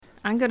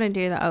I'm going to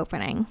do the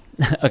opening.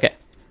 Okay.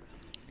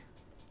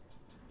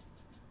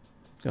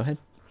 Go ahead.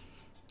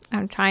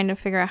 I'm trying to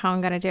figure out how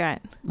I'm going to do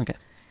it. Okay.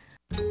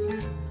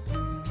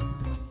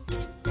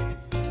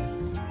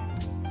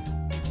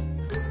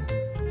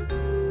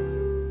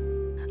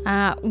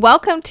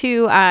 Welcome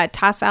to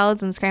Tossed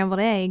Salads and Scrambled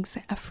Eggs,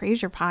 a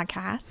Frasier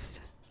podcast.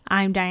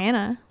 I'm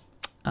Diana.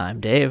 I'm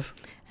Dave.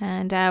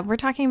 And we're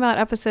talking about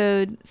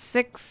episode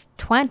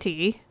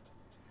 620,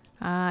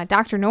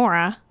 Dr.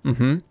 Nora.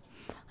 Mm-hmm.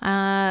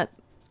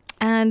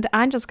 And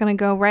I'm just going to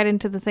go right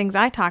into the things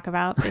I talk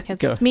about because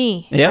Go. it's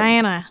me, Yep.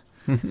 Diana.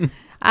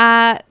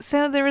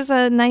 So there was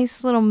a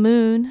nice little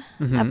moon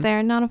up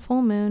there, not a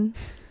full moon.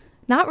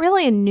 Not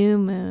really a new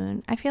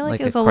moon. I feel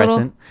like it was a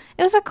little...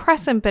 It was a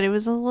crescent, but it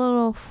was a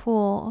little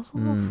full. It was a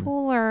little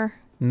fuller.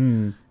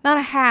 Not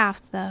a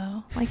half,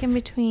 though. Like in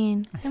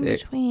between. In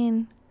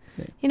between.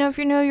 You know, if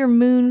you know your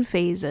moon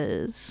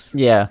phases.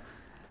 Yeah.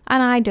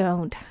 And I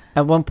don't.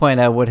 At one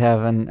point I would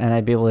have, and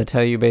I'd be able to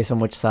tell you based on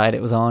which side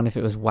it was on, if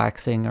it was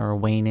waxing or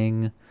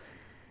waning.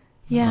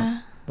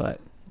 Yeah. But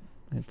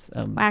it's...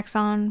 Wax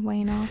on,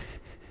 wane off.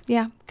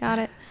 Yeah, got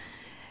it.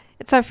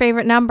 It's our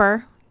favorite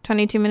number.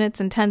 22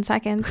 minutes and 10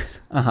 seconds.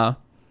 Uh-huh.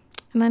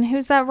 And then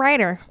who's that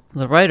writer?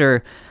 The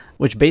writer,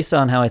 which based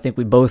on how I think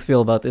we both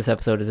feel about this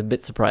episode is a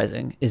bit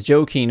surprising, is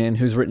Joe Keenan,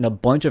 who's written a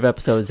bunch of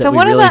episodes that we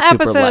really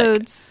super like. So what are the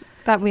episodes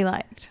that we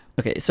liked?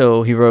 Okay,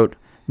 so he wrote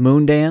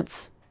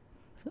Moondance,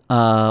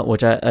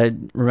 which I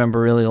remember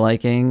really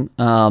liking.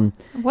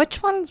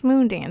 Which one's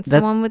Moondance?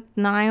 The one with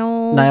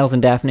Niles? Niles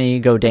and Daphne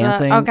go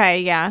dancing. Okay,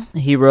 yeah.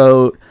 He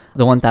wrote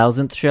The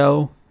 1000th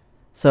Show.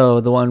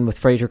 So the one with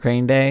Fraser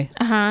Crane Day.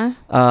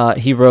 Uh-huh.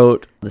 He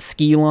wrote The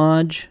Ski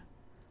Lodge.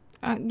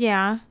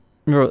 Yeah.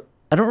 I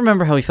don't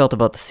remember how he felt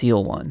about the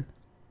seal one.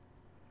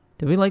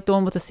 Did we like the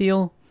one with the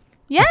seal?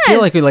 Yes. I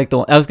feel like we liked the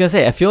one. I was going to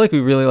say, I feel like we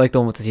really liked the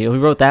one with the seal. He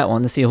wrote that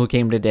one, The Seal Who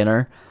Came to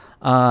Dinner.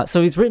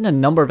 So he's written a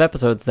number of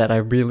episodes that I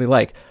really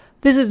like.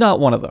 This is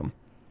not one of them.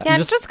 Yeah, I'm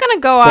just going to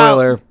go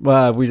out.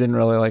 Spoiler, we didn't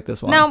really like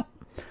this one. No.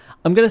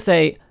 I'm going to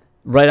say...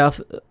 right off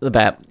the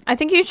bat. I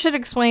think you should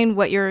explain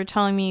what you were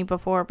telling me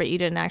before, but you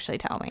didn't actually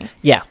tell me.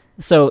 Yeah.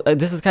 So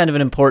this is kind of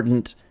an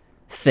important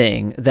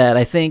thing that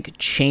I think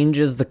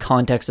changes the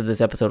context of this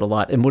episode a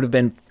lot and would have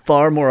been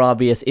far more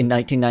obvious in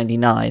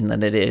 1999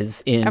 than it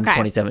is in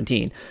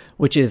 2017,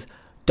 which is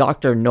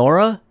Dr.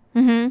 Nora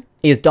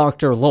is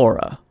Dr.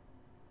 Laura.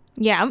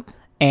 Yeah.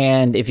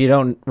 And if you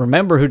don't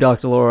remember who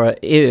Dr. Laura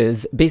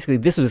is, basically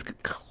this was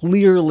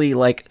clearly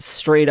like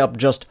straight up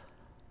just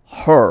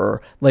her.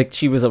 Like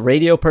she was a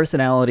radio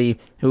personality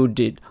who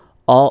did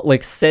all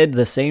like said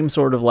the same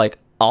sort of like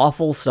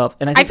awful stuff,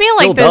 and I think feel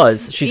still like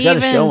does. She's got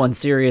a show on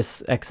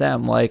Sirius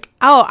XM. Like,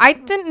 oh, I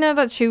didn't know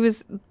that she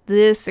was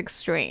this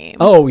extreme.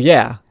 Oh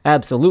yeah,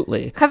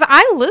 absolutely. Because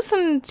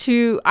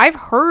I've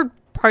heard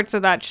parts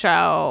of that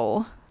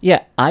show.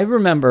 Yeah, I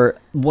remember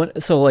when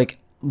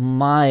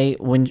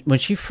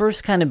she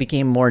first kind of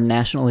became more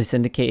nationally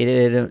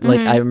syndicated, like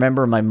I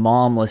remember my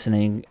mom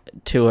listening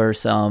to her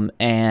some,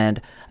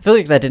 and I feel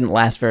like that didn't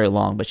last very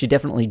long, but she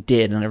definitely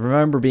did. And I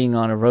remember being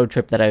on a road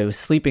trip that I was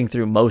sleeping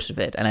through most of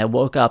it, and I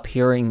woke up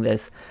hearing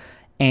this,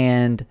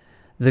 and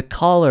the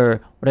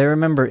caller, what I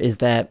remember is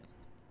that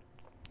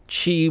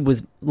she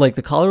was, like,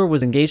 the caller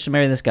was engaged to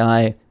marry this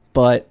guy,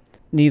 but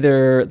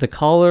neither the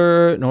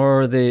caller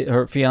nor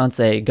her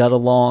fiance got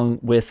along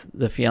with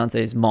the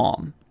fiance's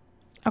mom.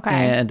 Okay.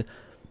 And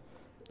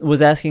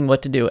was asking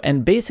what to do.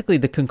 And basically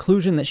the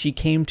conclusion that she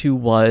came to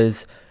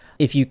was,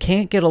 if you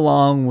can't get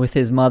along with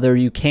his mother,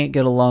 you can't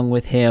get along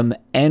with him,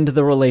 end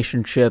the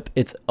relationship,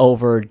 it's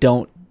over,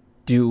 don't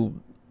do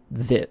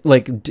this,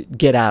 like,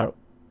 get out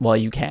while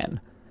you can.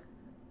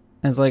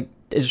 And it's like,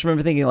 I just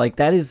remember thinking, like,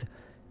 that is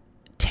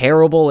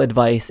terrible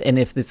advice, and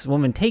if this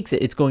woman takes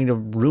it, it's going to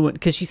ruin,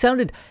 because she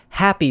sounded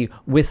happy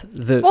with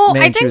the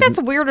man. I think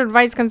that's weird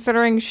advice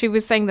considering she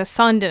was saying the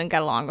son didn't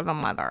get along with the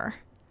mother.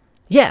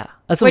 Yeah,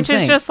 that's what I'm saying.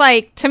 Which is just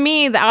like, to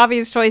me, the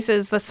obvious choice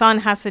is the son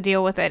has to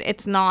deal with it.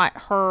 It's not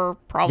her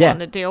problem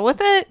to deal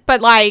with it. But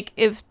like,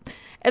 if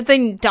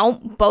they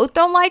both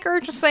don't like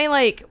her, just say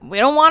like, we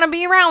don't want to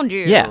be around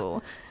you. Yeah.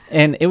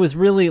 And it was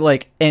really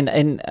like,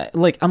 and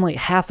like, I'm like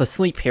half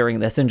asleep hearing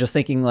this and just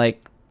thinking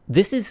like,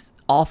 this is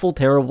awful,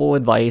 terrible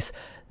advice.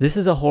 This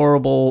is a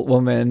horrible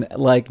woman.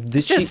 Like,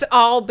 this just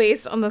all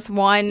based on this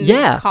one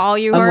call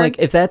you heard. I'm like,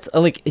 if that's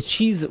like,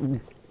 she's.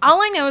 All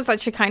I know is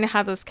that she kind of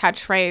had this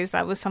catchphrase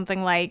that was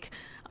something like,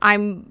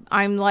 I'm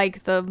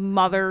like the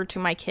mother to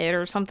my kid,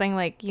 or something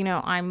like, you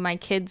know, I'm my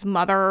kid's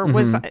mother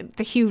was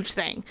the huge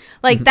thing.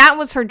 Like, that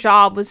was her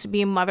job, was to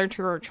be a mother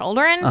to her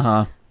children.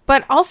 Uh-huh.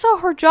 But also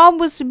her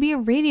job was to be a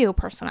radio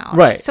personality.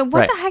 Right. So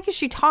what the heck is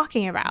she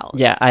talking about?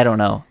 Yeah, I don't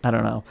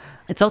know.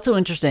 It's also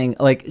interesting,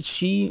 like,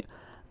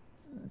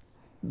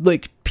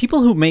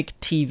 people who make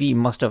TV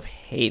must have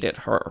hated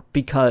her,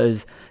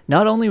 because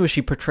not only was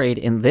she portrayed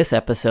in this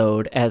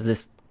episode as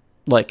this,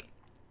 like,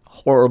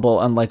 horrible,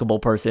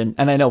 unlikable person,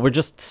 and I know we're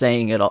just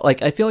saying it all.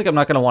 Like, I feel like I'm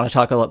not going to want to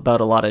talk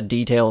about a lot of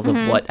details of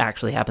what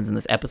actually happens in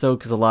this episode,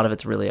 because a lot of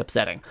it's really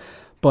upsetting.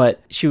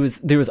 But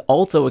there was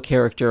also a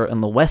character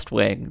in The West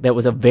Wing that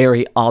was a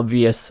very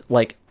obvious,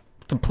 like,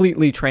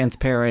 completely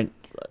transparent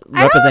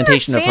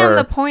representation of her. I don't understand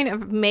the point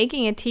of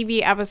making a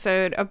TV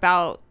episode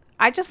about...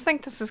 I just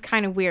think this is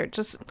kind of weird.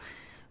 Just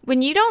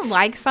when you don't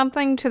like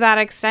something to that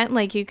extent,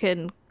 like, you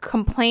can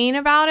complain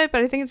about it,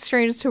 but I think it's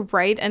strange to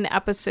write an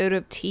episode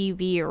of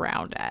TV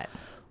around it.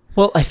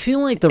 Well, I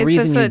feel like reason you do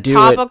it... It's just a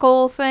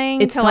topical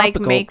thing to, like,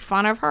 make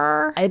fun of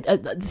her.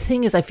 The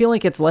thing is, I feel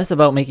like it's less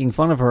about making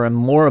fun of her and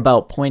more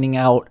about pointing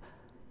out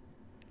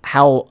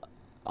how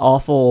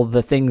awful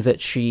the things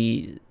that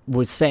she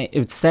was saying,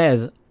 it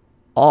says,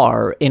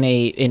 are in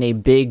a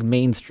big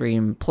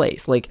mainstream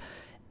place. Like,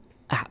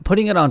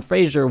 putting it on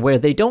Frasier, where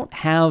they don't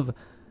have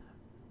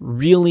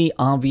really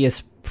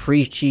obvious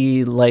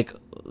preachy, like,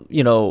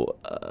 you know,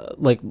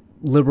 like,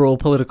 liberal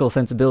political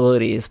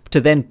sensibilities,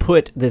 to then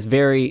put this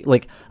very,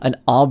 like, an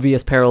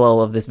obvious parallel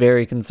of this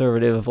very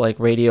conservative, like,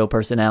 radio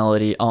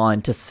personality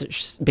on to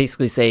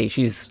basically say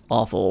she's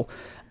awful.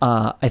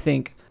 I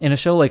think in a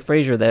show like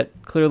Frasier that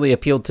clearly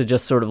appealed to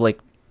just sort of, like,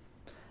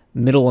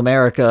 middle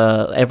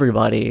America,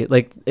 everybody,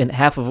 like, and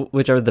half of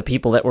which are the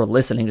people that were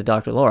listening to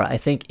Dr. Laura, I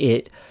think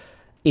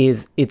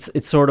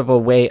it's sort of a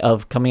way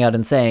of coming out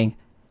and saying,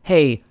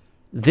 hey,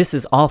 this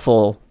is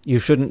awful, you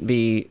shouldn't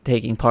be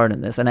taking part in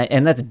this.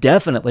 And that's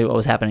definitely what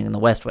was happening in The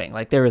West Wing.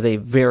 Like, there is a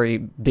very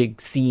big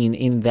scene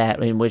in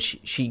that in which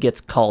she gets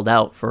called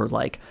out for,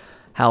 like,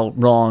 how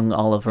wrong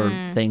all of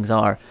her things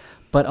are.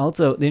 But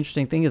also, the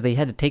interesting thing is they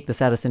had to take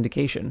this out of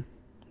syndication.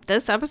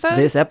 This episode?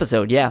 This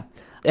episode, yeah.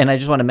 And I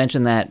just want to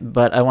mention that,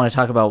 but I want to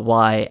talk about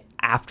why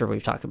after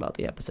we've talked about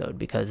the episode,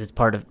 because it's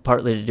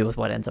partly to do with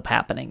what ends up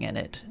happening in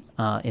it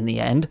in the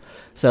end.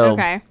 So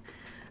okay.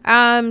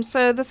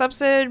 So this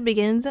episode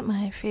begins at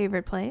my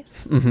favorite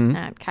place,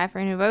 at Cafe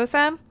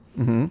Nervosa.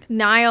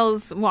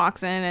 Niles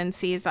walks in and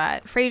sees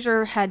that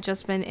Frasier had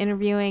just been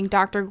interviewing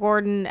Dr.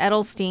 Gordon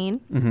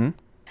Edelstein,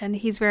 and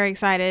he's very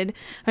excited.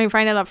 I mean,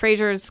 find out that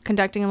Frasier is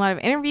conducting a lot of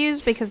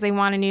interviews because they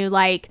want a new,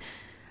 like,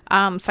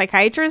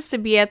 psychiatrist to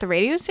be at the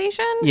radio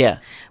station. Yeah.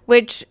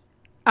 Which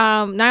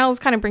Niles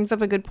kind of brings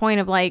up a good point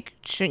of, like,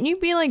 shouldn't you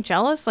be, like,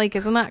 jealous? Like,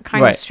 isn't that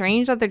kind of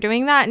strange that they're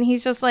doing that? And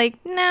he's just like,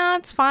 no,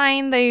 it's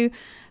fine.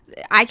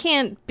 I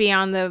can't be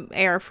on the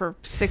air for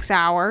 6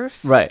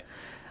 hours. Right.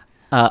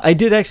 I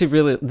did actually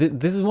really...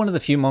 this is one of the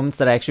few moments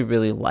that I actually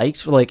really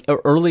liked. Like,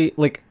 early...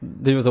 Like,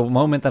 there was a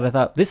moment that I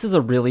thought, this is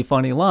a really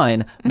funny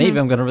line. Maybe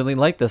I'm going to really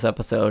like this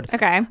episode.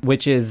 Okay.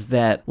 Which is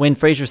that when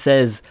Frasier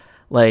says,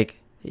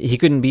 like, he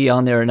couldn't be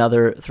on there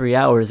another 3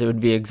 hours, it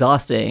would be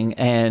exhausting.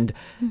 And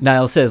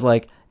Niles says,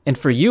 like, and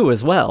for you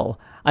as well.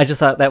 I just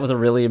thought that was a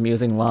really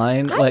amusing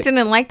line. I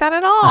didn't like that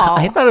at all.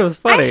 I thought it was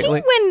funny. I hate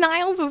when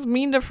Niles is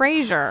mean to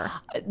Frasier.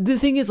 The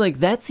thing is, like,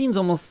 that seems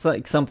almost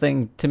like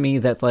something to me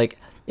that's like,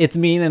 it's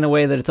mean in a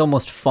way that it's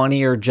almost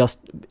funny, or just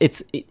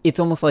it's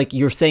almost like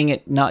you're saying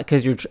it not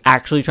because you're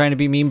actually trying to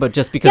be mean, but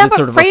just because it's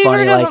sort of a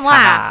funny, doesn't like,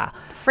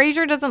 laugh.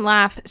 Frasier doesn't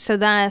laugh, so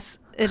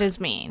it is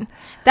mean.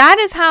 That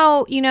is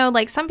how, you know,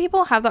 like, some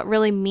people have that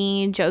really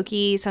mean,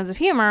 jokey sense of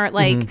humor.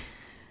 Like,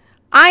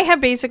 I have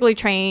basically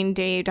trained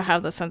Dave to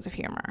have this sense of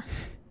humor.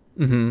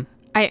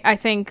 I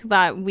think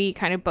that we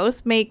kind of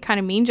both make kind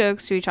of mean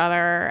jokes to each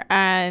other,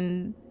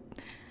 and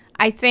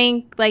I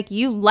think, like,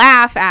 you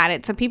laugh at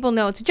it so people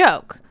know it's a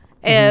joke.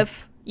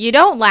 If you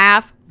don't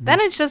laugh, then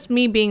it's just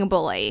me being a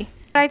bully.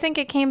 I think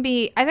it kind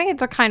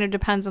of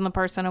depends on the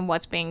person and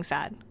what's being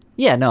said.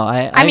 Yeah, no,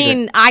 I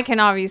mean, I can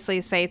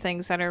obviously say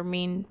things that are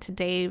mean to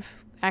Dave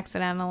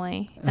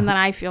accidentally, and then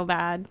I feel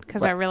bad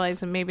because I realize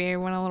that maybe I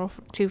went a little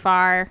too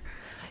far.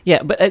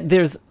 Yeah, but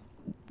there's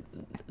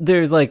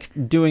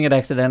like doing it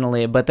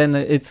accidentally, but then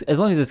it's, as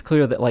long as it's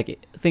clear that,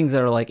 like, things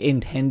that are, like,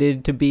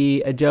 intended to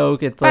be a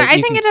joke, it's like,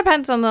 I think it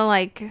depends on the,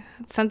 like,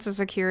 sense of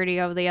security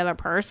of the other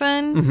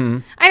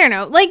person. I don't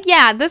know, like,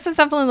 yeah, this is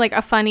definitely, like,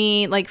 a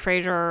funny, like,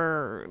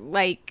 Frasier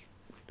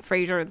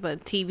the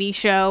TV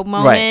show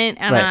moment,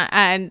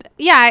 and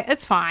yeah,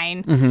 it's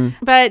fine.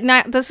 But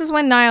this is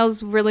when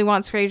Niles really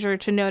wants Frasier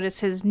to notice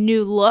his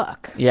new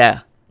look.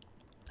 Yeah.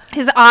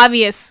 His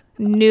obvious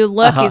new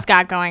look he's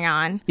got going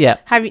on. Yeah.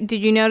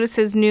 Did you notice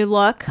his new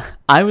look?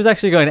 I was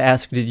actually going to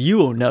ask, did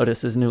you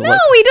notice his new look? No,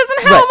 he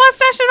doesn't have a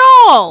mustache at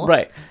all.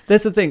 Right.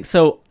 That's the thing.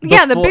 So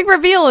yeah, the big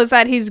reveal is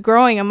that he's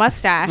growing a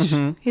mustache.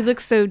 He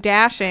looks so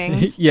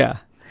dashing. Yeah.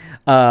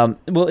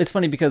 Well, it's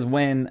funny because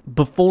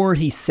before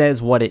he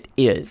says what it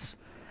is,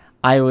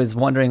 I was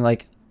wondering,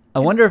 like, I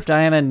wonder if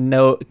Diana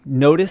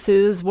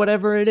notices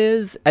whatever it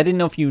is. I didn't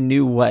know if you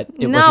knew what it was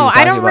he was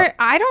talking about.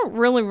 I don't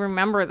really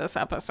remember this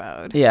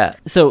episode. Yeah.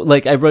 So,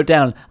 like, I wrote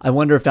down, I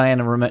wonder if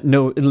Diana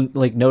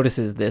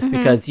notices this,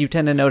 because you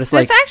tend to notice,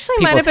 like, this actually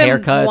might have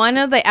been haircuts. One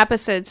of the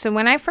episodes. So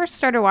when I first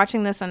started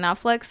watching this on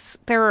Netflix,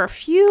 there were a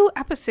few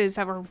episodes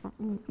that were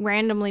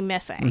randomly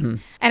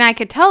missing. And I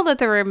could tell that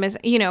they were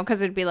missing, you know,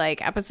 because it'd be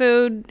like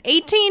episode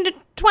 18 to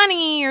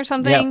 20 or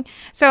something. Yep.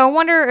 So I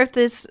wonder if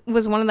this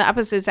was one of the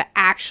episodes that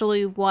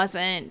actually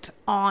wasn't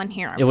on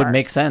here. It would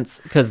make sense,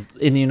 because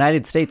in the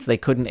United States they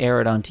couldn't air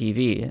it on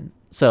TV,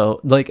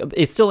 So, like,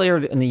 it still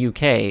aired in the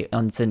UK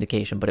on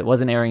syndication, but it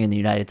wasn't airing in the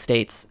United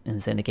States in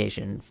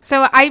syndication.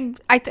 So I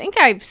think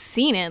I've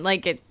seen it.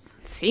 Like, it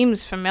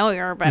seems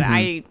familiar, but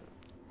I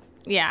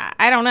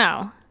don't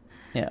know.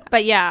 Yeah.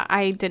 But yeah,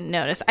 I didn't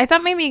notice. I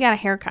thought maybe you got a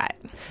haircut.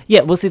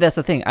 Yeah, well, see, that's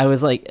the thing. I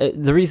was like,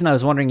 the reason I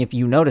was wondering if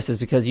you noticed is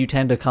because you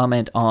tend to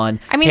comment on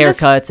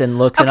haircuts and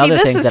looks and other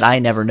things that I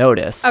never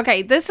notice.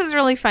 Okay, this is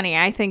really funny.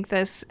 I think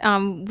this,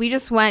 we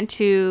just went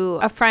to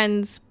a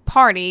friend's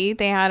party.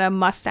 They had a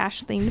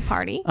mustache-themed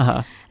party.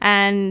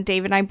 And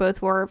Dave and I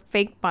both wore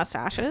fake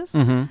mustaches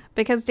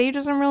because Dave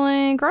doesn't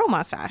really grow a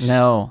mustache.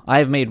 No,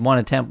 I've made one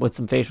attempt with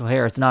some facial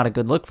hair. It's not a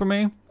good look for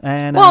me.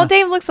 And well,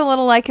 Dave looks a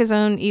little like his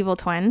own evil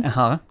twin.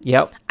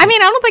 Yep. I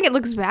mean, I don't think it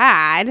looks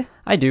bad.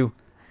 I do.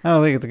 I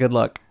don't think it's a good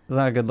look. It's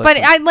not a good look. But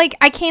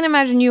I can't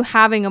imagine you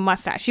having a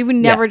mustache. You would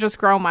never just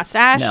grow a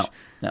mustache. No.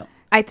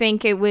 I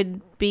think it would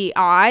be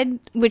odd,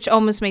 which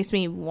almost makes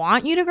me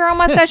want you to grow a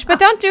mustache. But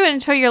don't do it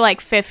until you're like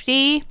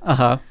 50.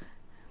 And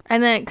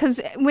then,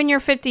 because when you're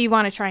 50, you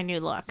want to try a new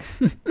look.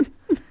 And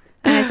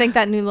I think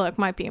that new look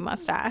might be a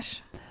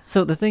mustache.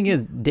 So the thing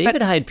is,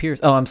 David Hyde Pierce.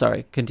 Oh, I'm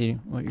sorry. Continue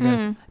what you're gonna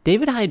say.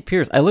 David Hyde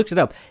Pierce. I looked it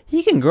up.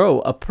 He can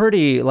grow a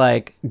pretty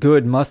like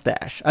good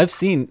mustache. I've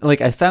seen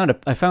like I found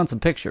some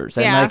pictures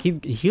and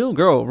like he'll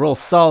grow a real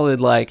solid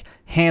like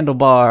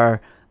handlebar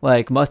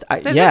like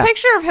mustache. There's a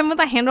picture of him with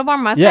a handlebar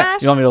mustache. Yeah.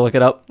 You want me to look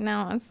it up?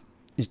 No.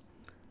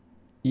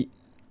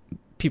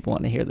 People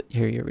want to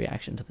hear your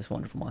reaction to this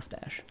wonderful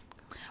mustache.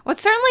 Well,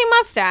 it's certainly a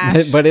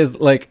mustache. But is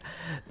like,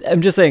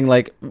 I'm just saying,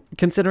 like,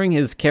 considering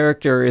his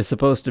character is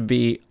supposed to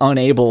be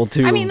unable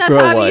to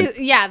grow one.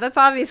 Yeah, that's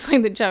obviously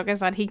the joke, is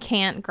that he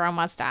can't grow a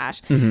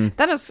mustache.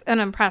 That is an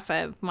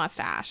impressive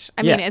mustache.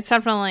 I mean, it's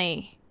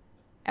definitely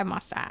a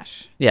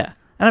mustache. Yeah.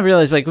 And I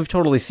realized, like, we've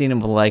totally seen him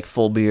with, like,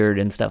 full beard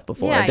and stuff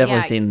before. Yeah, I've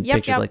definitely seen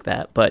pictures like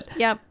that. But,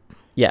 yeah.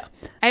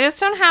 I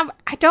just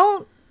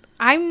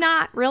I'm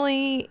not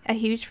really a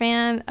huge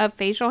fan of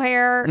facial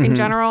hair in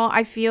general.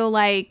 I feel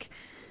like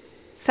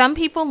some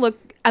people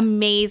look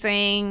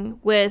amazing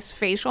with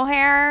facial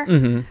hair.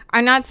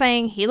 I'm not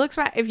saying he looks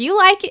bad. If you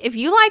like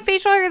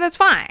facial hair, that's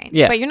fine.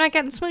 Yeah. But you're not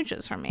getting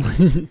smooches from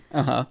me.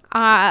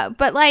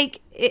 But like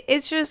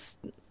it's just,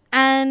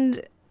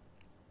 and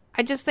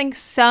I just think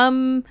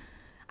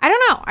I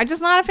don't know. I'm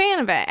just not a fan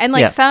of it. And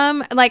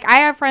like I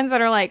have friends that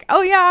are like,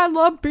 oh yeah, I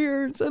love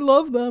beards. I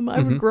love them. I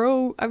would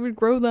grow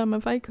them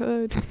if I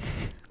could.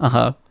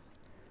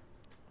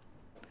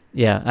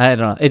 Yeah, I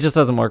don't know. It just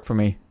doesn't work for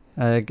me.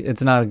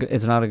 It's not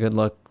a good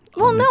look.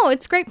 Well, no,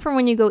 it's great for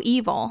when you go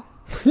evil.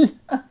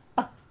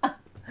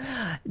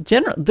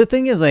 The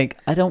thing is, like,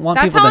 I don't want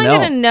people to know. That's how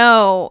I'm gonna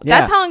know. Yeah.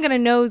 That's how I'm gonna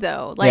know,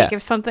 though. Like,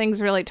 if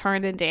something's really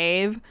turned to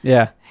Dave,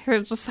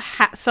 he'll just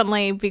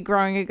suddenly be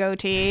growing a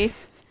goatee.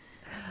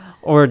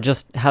 Or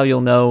just how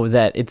you'll know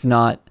that it's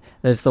not.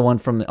 That's the one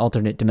from the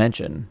alternate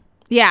dimension.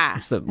 Yeah,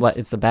 it's the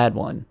bad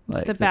one.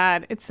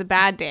 It's the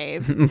bad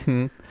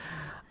Dave.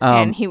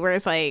 And he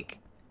wears like,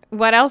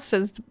 what else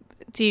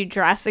do you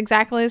dress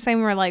exactly the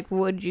same, or like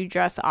would you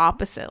dress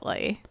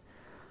oppositely?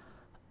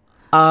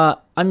 I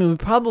mean, we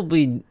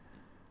probably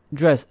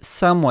dress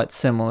somewhat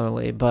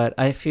similarly, but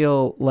I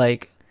feel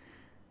like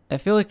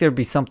there'd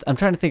be something. I'm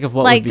trying to think of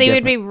what like would be they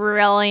different. would be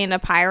really into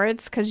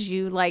pirates because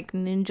you like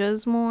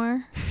ninjas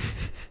more.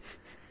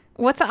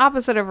 What's the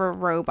opposite of a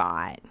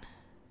robot?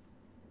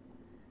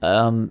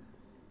 A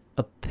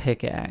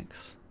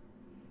pickaxe,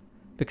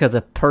 because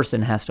a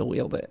person has to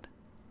wield it,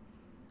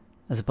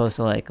 as opposed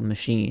to like a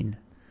machine.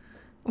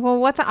 Well,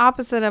 what's the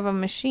opposite of a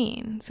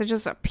machine? So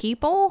just a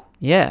people?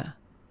 Yeah.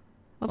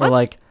 Well, that's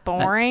like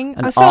boring.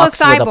 An ox a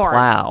cyborg. With a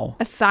plow.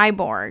 A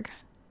cyborg.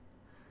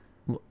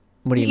 What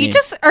do you mean? You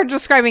just are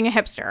describing a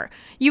hipster.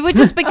 You would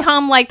just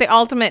become like the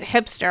ultimate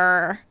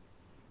hipster.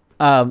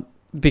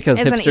 Because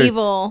as hipsters, an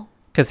evil.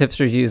 Because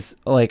hipsters use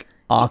like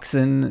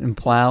oxen and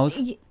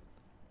plows.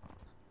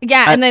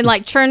 Yeah, and they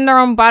like churn their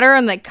own butter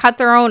and they cut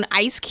their own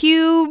ice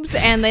cubes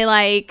and they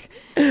like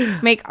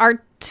make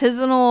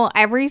artisanal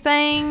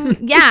everything.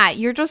 Yeah,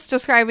 you're just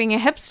describing a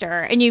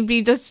hipster, and you'd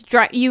be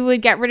you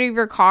would get rid of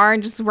your car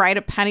and just ride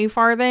a penny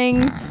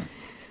farthing.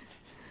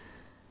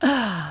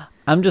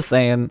 I'm just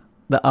saying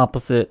the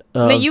opposite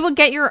of... But you would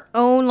get your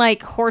own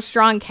like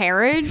horse-drawn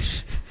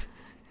carriage.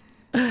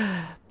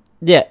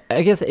 Yeah,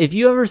 I guess if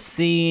you ever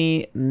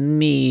see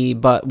me,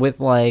 but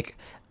with like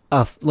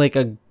a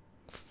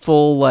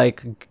full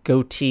like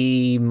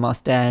goatee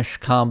mustache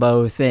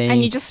combo thing,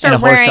 and you just start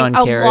wearing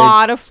a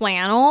lot of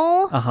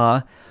flannel.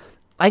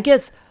 I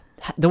guess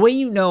the way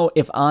you know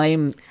if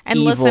I'm and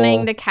evil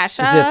listening to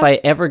Kesha is if I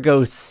ever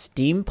go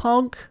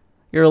steampunk.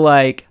 You're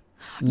like,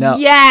 no,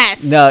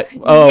 yes, no,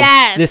 oh,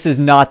 yes. This is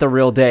not the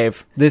real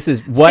Dave. This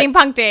is what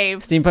steampunk Dave.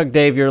 Steampunk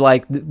Dave. You're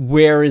like,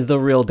 where is the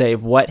real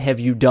Dave? What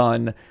have you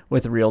done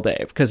with real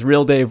Dave? Because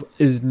real Dave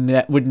would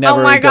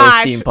never go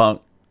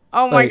steampunk.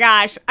 Oh my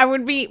gosh. I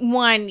would be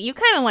one. You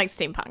kind of like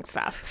steampunk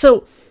stuff.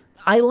 So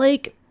I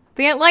like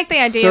the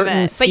idea of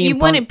it, but you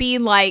wouldn't be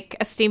like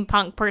a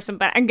steampunk person.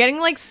 But I'm getting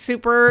like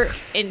super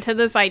into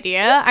this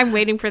idea. I'm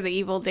waiting for the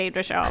evil Dave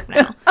to show up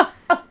now.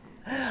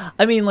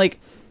 I mean, like,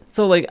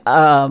 So like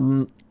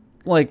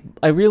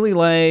I really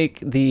like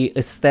the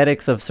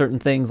aesthetics of certain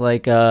things,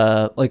 like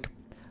BioShock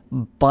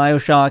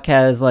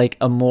has like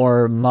a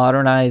more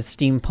modernized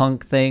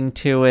steampunk thing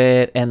to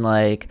it, and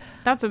like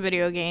that's a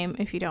video game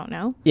if you don't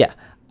know. Yeah.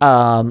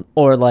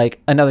 Or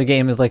like another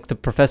game is like the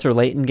Professor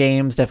Layton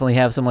games definitely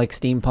have some like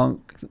steampunk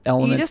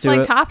elements. You just to like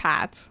it. Top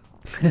Hats.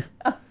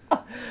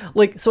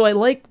 Like, so I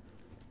like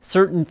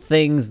certain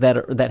things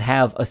that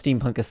have a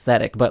steampunk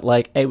aesthetic, but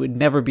like it would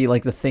never be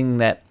like the thing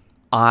that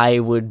I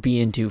would be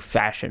into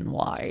fashion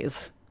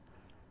wise.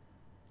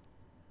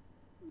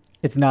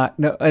 It's not.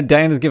 No,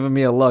 Diana's giving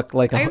me a look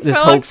like I'm this so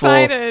hopeful,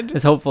 excited.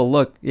 This hopeful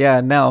look. Yeah,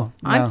 no.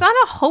 It's not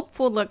a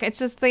hopeful look. It's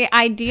just the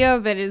idea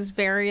of it is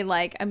very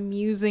like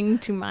amusing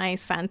to my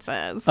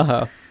senses.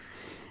 Uh-huh.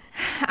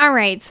 All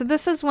right, so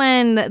this is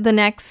when the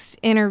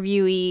next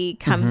interviewee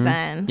comes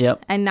in.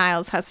 Yep. And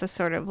Niles has to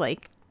sort of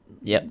like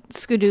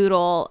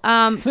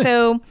skedoodle.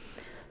 So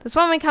this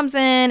woman comes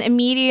in,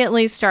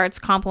 immediately starts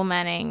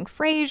complimenting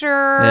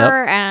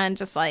Frasier and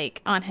just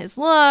like on his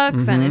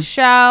looks and his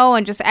show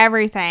and just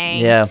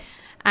everything. Yeah.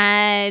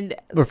 And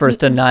refers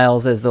to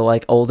Niles as the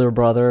like older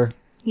brother.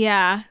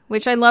 Yeah,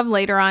 which I love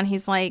later on.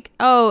 He's like,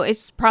 oh,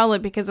 it's probably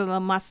because of the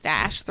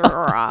mustache threw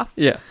her off.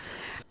 Yeah.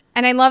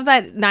 And I love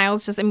that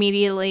Niles just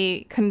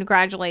immediately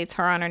congratulates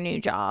her on her new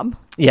job.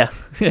 Yeah,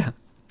 yeah.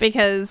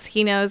 Because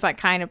he knows that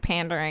kind of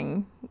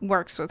pandering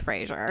works with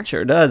Frasier.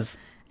 Sure does.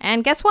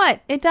 And guess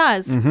what? It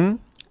does. Mm-hmm.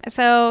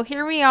 So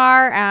here we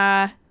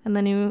are in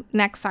the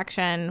next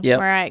section. Yep.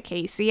 We're at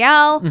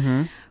KCL.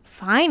 Mm-hmm.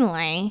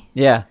 Finally.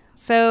 Yeah.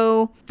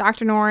 So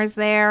Dr. Nora's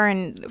there,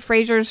 and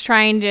Frasier's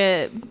trying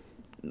to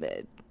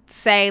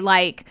say,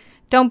 like,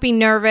 don't be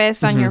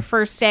nervous on your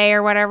first day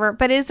or whatever.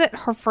 But is it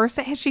her first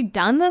day? Has she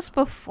done this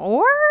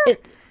before?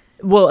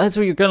 Well, that's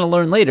what you're going to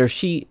learn later.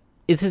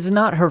 This is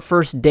not her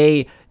first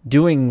day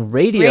doing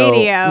radio.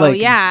 Like,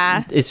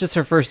 yeah. It's just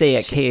her first day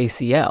at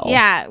KACL.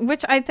 Yeah,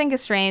 which I think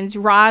is strange.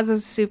 Roz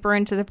is super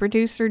into the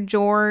producer,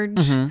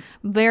 George.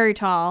 Very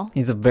tall.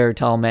 He's a very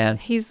tall man.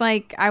 He's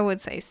like, I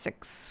would say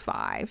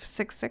 6'5",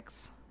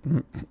 6'6".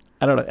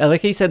 I don't know. I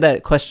like he said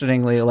that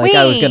questioningly, like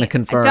I was going to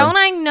confirm. Don't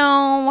I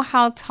know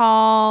how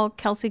tall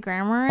Kelsey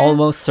Grammer is?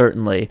 Almost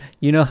certainly.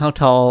 You know how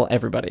tall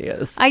everybody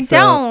is. I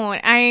don't.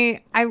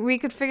 We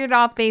could figure it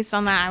out based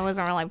on that. I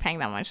wasn't really paying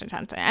that much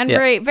attention. And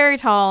very, very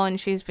tall, and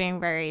she's being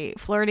very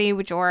flirty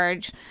with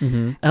George.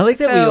 Mm-hmm. I like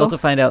that we also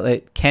find out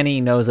that Kenny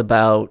knows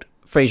about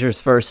Frasier's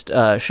first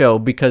show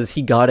because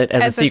he got it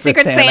as a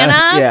Secret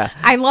Santa. Yeah.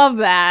 I love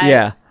that.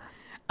 Yeah.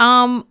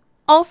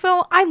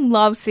 Also, I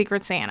love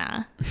Secret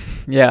Santa.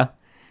 Yeah.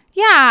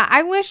 Yeah,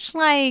 I wish,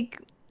 like,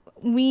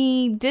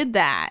 we did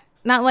that.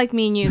 Not like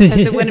me and you,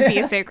 because it wouldn't be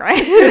a secret.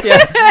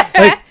 Yeah.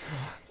 Like,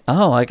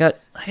 oh, I got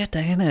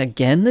Diana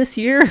again this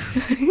year?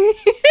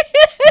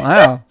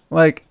 Wow.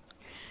 Like,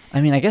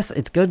 I mean, I guess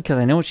it's good because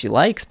I know what she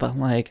likes, but I'm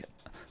like,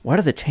 what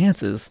are the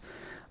chances?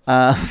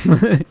 Yeah,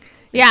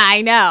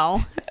 I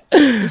know.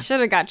 You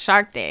should have got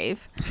Shark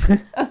Dave.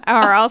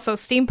 Or also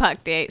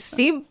Steampunk Dave.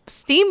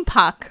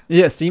 Steampunk.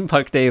 Yeah,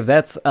 Steampunk Dave.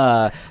 That's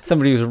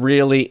somebody who's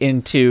really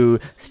into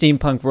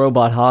steampunk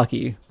robot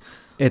hockey.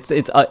 It's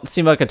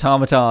steampunk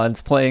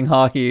automatons playing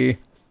hockey.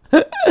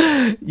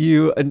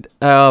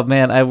 Oh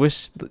man, I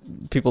wish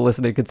people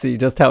listening could see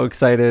just how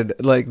excited,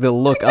 like, the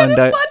look on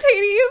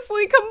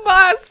spontaneously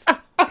combust.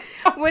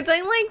 Would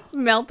they like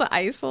melt the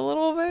ice a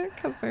little bit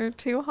because they're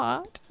too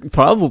hot?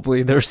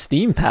 Probably. They're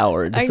steam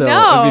powered, I so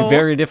know. it'd be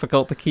very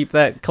difficult to keep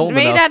that cold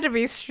enough. It might have to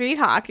be street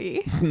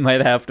hockey.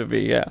 Might have to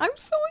be, yeah. I'm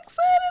so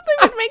excited.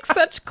 They would make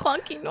such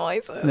clunky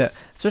noises. Yeah.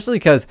 Especially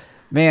because,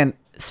 man,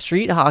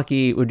 street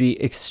hockey would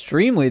be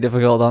extremely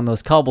difficult on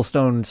those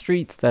cobblestone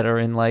streets that are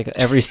in like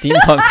every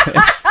steampunk thing.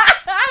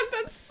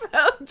 That's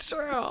so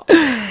true.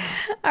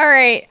 All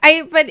right.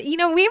 But you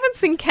know, we haven't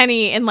seen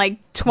Kenny in like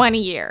 20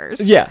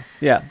 years. Yeah.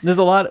 There's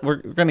a lot. We're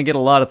going to get a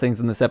lot of things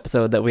in this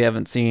episode that we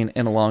haven't seen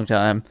in a long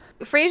time.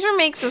 Frasier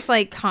makes this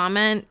like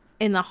comment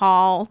in the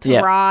hall to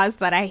Roz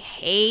that I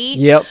hate.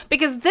 Yep.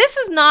 Because this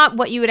is not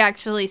what you would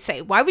actually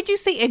say. Why would you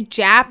say a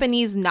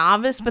Japanese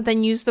novice but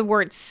then use the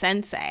word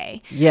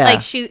sensei? Yeah.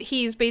 Like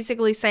he's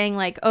basically saying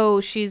like, oh,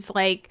 she's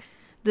like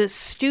the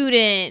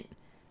student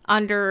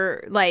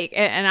under like,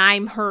 and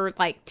I'm her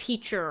like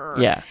teacher.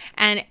 Yeah.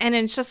 And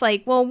it's just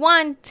like, well,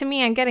 one, to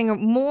me, I'm getting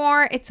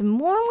it's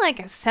more like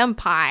a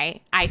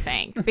senpai, I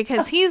think,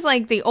 because he's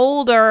like the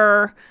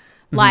older,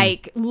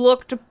 like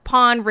looked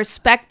upon,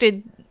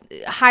 respected,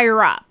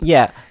 higher up.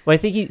 Yeah. Well, I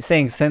think he's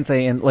saying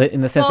sensei in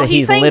the sense that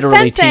he's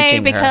literally sensei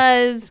teaching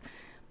because, her.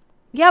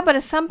 Yeah, but a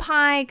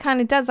senpai kind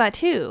of does that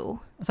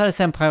too. I thought a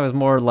senpai was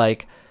more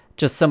like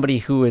just somebody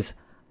who is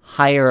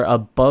higher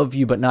above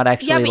you, but not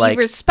actually but like... you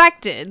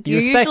respected. You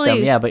respect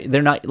them, yeah, but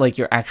they're not like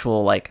your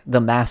actual, like,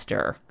 the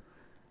master.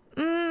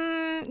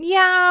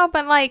 Yeah,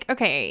 but like,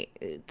 okay,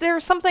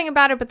 there's something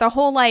about it, but the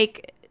whole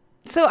like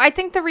So I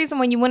think the reason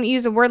when you wouldn't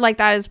use a word like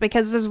that is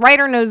because this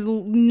writer knows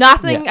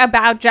nothing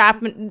about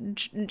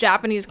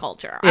Japanese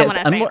culture. I want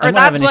to say, or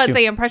that's what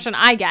the impression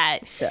I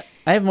get. Yeah.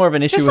 I have more of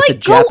an issue with the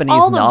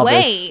Japanese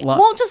novice.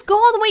 Well, just go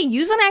all the way.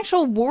 Use an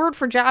actual word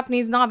for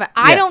Japanese novice.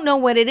 I don't know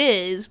what it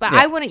is, but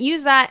I wouldn't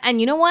use that.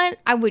 And you know what?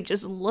 I would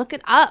just look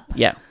it up.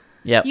 Yeah.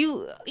 Yeah.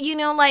 You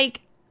know,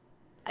 like,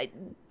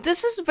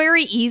 this is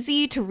very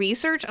easy to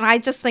research, and I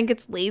just think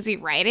it's lazy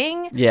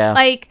writing. Yeah.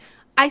 Like,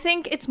 I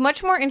think it's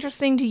much more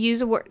interesting to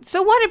use a word.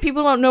 So what if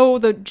people don't know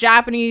the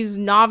Japanese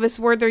novice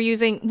word they're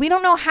using? We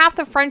don't know half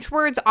the French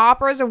words,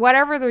 operas, or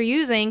whatever they're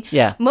using.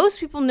 Yeah. Most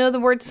people know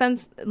the word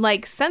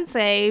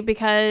sensei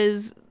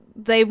because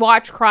they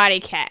watch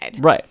Karate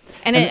Kid. Right.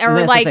 And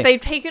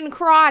they've taken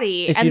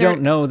karate. If you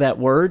don't know that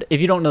word,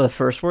 if you don't know the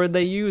first word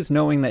they use,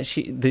 knowing that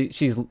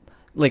she's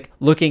like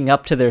looking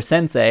up to their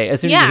sensei,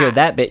 as soon as you hear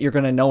that bit, you're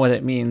going to know what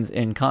it means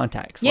in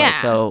context. Yeah. Like,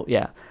 so,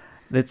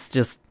 it's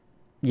just,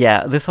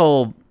 this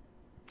whole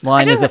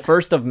line is the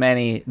first of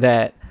many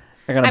that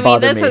are going to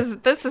bother me.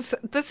 This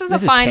is a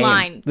fine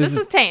line. This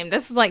is tame.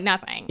 This is like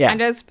nothing.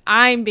 Yeah.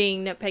 I'm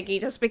being nitpicky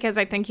just because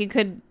I think you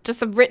could just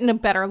have written a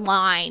better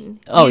line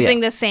using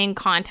the same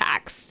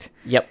context.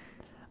 Yep.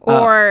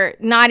 Or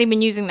not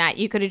even using that.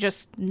 You could have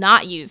just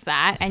not used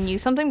that and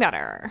used something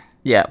better.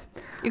 Yeah.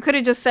 You could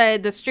have just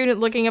said the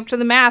student looking up to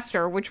the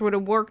master, which would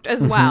have worked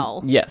as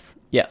well. Yes.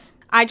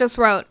 I just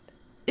wrote,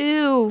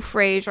 "Ooh,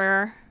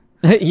 Frasier,"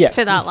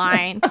 to that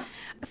line.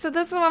 So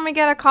this is when we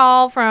get a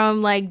call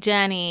from, like,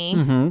 Jenny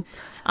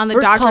on the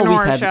Dr.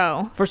 Nora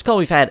show. First call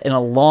we've had in a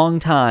long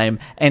time,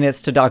 and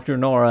it's to Dr.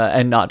 Nora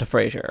and not to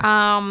Frasier.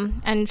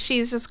 And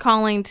she's just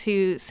calling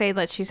to say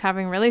that she's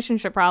having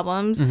relationship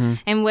problems,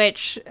 in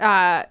which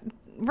we're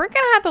going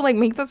to have to, like,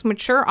 make this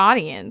mature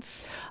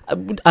audience.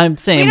 I'm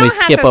saying we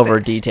skip over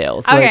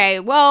details. Okay,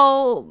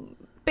 well,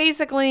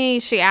 basically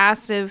she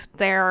asked if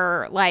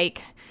they're,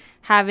 like,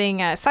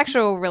 having a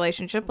sexual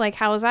relationship, like,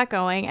 how is that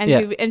going?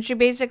 And she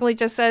basically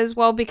just says,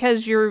 well,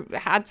 because you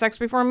had sex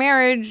before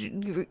marriage,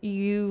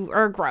 you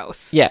are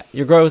gross. Yeah,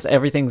 you're gross.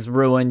 Everything's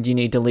ruined. You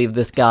need to leave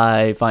this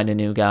guy, find a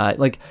new guy.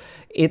 Like,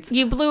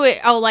 you blew it.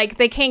 Oh, like,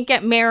 they can't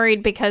get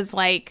married because,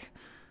 like,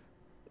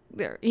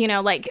 you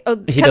know, like,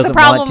 he doesn't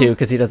want to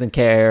because he doesn't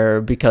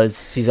care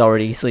because he's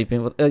already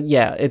sleeping with.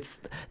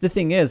 It's the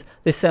thing is,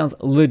 this sounds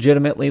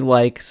legitimately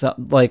like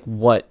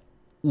what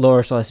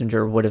Laura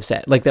Schlesinger would have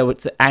said. Like, that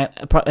would,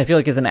 I feel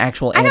like, is an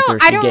actual answer.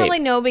 I don't really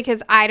know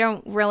because I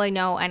don't really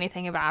know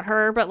anything about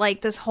her, but,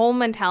 like, this whole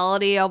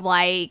mentality of,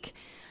 like,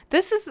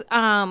 this is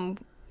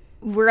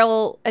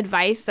real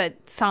advice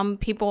that some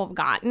people have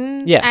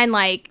gotten. Yeah. And,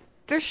 like,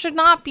 there should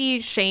not be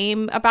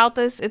shame about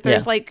this if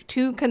there's like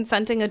two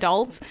consenting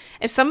adults.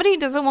 If somebody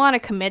doesn't want to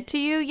commit to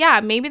you,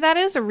 maybe that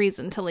is a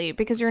reason to leave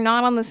because you're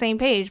not on the same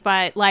page,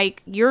 but,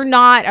 like, you're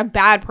not a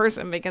bad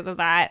person because of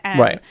that. And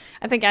right.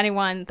 I think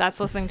anyone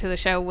that's listening to the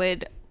show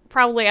would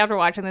probably, after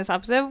watching this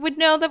episode, would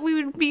know that we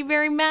would be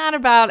very mad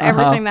about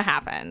everything that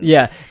happens.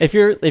 Yeah. If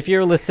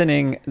you're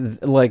listening,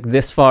 like,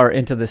 this far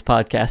into this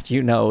podcast,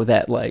 you know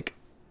that, like,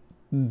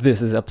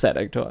 this is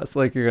upsetting to us.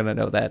 Like, you're going to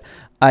know that.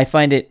 I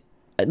find it,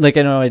 like,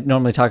 I know I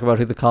normally talk about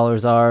who the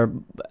callers are,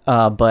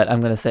 but I'm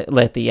going to say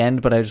at the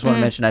end, but I just want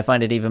to mention I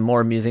find it even more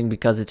amusing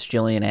because it's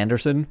Gillian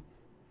Anderson.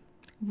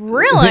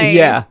 Really?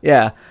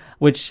 Yeah.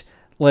 Which,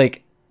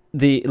 like,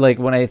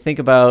 when I think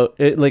about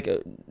it, like,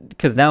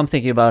 because now I'm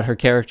thinking about her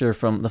character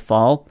from The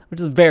Fall, which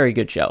is a very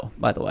good show,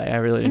 by the way. I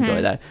really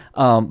enjoy that.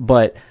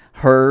 But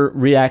her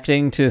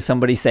reacting to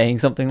somebody saying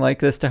something like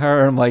this to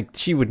her, I'm like,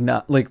 she would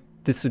not, like,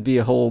 this would be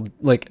a whole,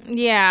 like...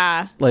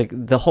 Yeah. Like,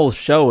 the whole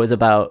show is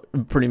about,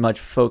 pretty much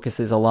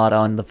focuses a lot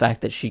on the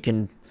fact that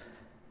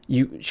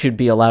you should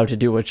be allowed to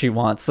do what she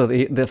wants. So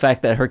the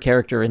fact that her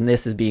character in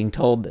this is being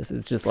told this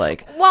is just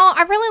like... Well,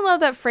 I really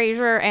love that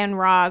Frasier and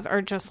Roz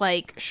are just,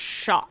 like,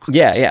 shocked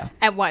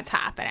at what's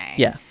happening.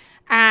 Yeah.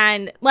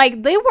 And,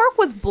 like, they work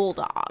with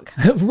Bulldog.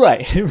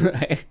 Right.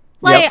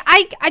 Like,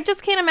 I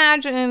just can't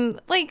imagine...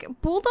 Like,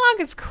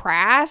 Bulldog is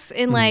crass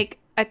in, like,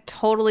 a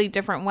totally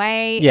different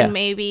way, and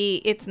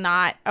maybe it's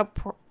not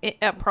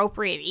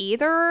appropriate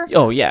either.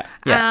 Oh yeah.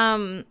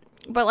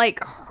 But, like,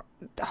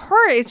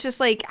 her, it's just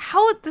like,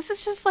 how this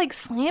is just like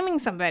slamming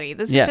somebody.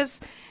 This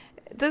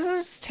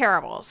is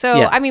terrible.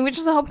 So I mean, which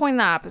is the whole point of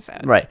the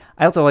episode, right?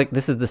 I also like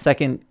this is the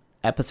second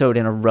episode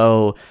in a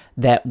row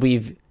that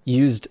we've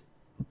used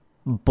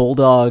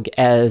Bulldog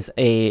as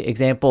a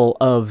example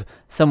of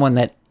someone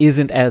that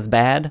isn't as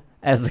bad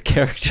as the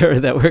character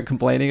that we're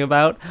complaining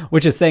about,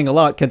 which is saying a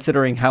lot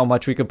considering how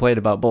much we complain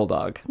about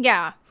Bulldog.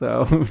 Yeah.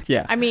 So,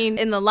 yeah. I mean,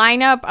 in the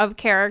lineup of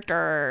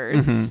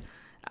characters,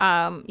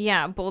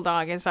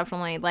 Bulldog is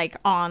definitely, like,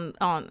 on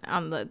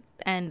the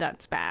end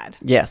that's bad.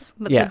 Yes.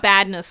 But the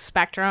badness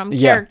spectrum,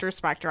 character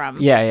spectrum.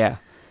 Yeah.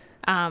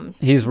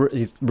 He's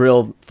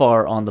real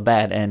far on the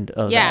bad end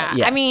of that.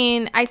 Yes. I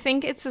mean, I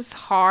think it's just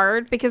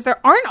hard because there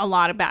aren't a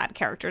lot of bad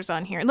characters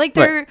on here. Like,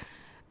 there are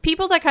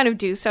people that kind of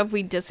do stuff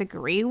we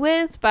disagree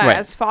with, but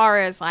as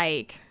far as,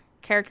 like,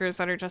 characters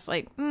that are just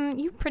like,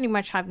 you pretty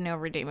much have no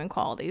redeeming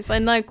qualities.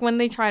 And, like, when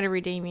they try to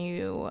redeem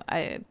you,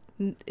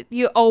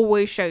 you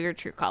always show your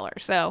true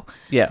colors. So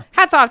yeah,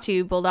 hats off to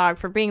you, Bulldog,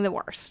 for being the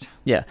worst.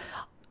 Yeah,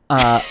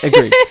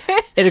 agreed.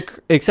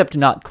 Except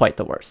not quite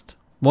the worst.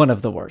 One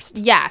of the worst.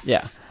 Yes.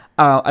 Yeah.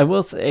 I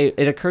will say,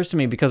 it occurs to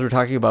me, because we're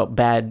talking about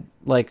bad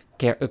like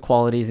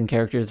qualities and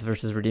characters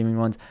versus redeeming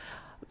ones.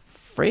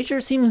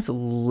 Frasier seems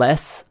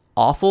less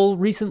awful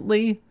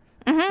recently.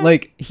 Mm-hmm.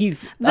 Like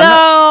the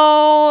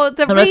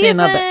reason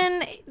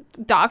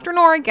Dr.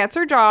 Nora gets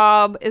her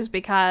job is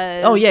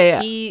because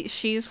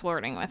she's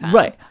flirting with him.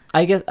 Right.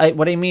 I guess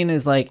what I mean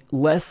is like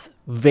less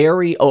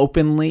very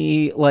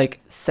openly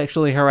like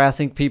sexually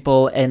harassing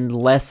people and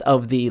less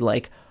of the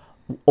like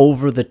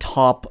over the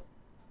top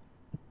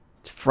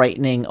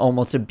frightening,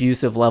 almost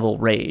abusive level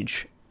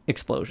rage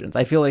explosions.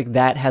 I feel like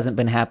that hasn't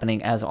been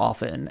happening as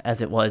often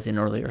as it was in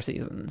earlier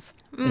seasons,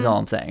 is all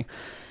I'm saying.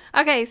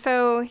 Okay,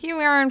 so here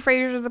we are in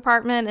Frasier's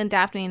apartment, and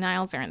Daphne and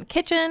Niles are in the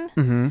kitchen.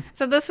 Mm-hmm.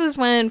 So this is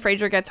when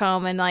Frasier gets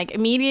home and, like,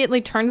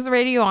 immediately turns the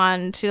radio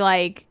on to,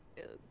 like,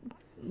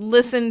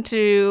 listen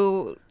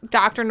to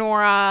Dr.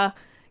 Nora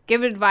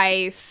give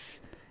advice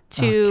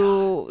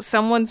to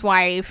someone's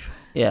wife.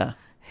 Yeah.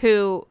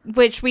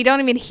 Which we don't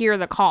even hear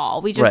the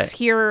call. We just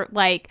hear,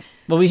 like...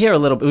 Well, we hear a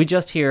little bit. We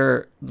just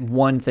hear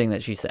one thing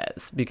that she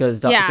says, because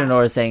Dr.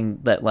 Nora is saying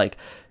that, like,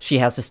 she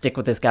has to stick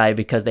with this guy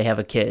because they have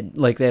a kid.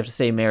 Like, they have to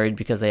stay married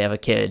because they have a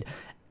kid.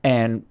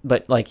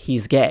 But, like,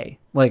 he's gay.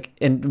 Like,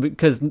 and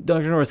because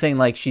Dr. Nora is saying,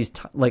 like, she's,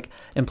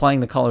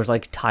 implying the caller's,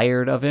 like,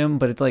 tired of him.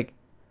 But it's like,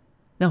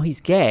 no, he's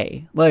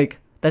gay. Like,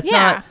 that's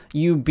not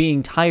you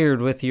being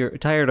tired of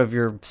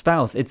your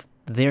spouse.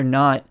 They're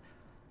not,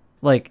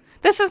 like...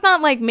 This is not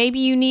like maybe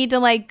you need to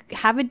like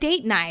have a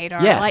date night or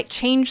like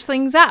change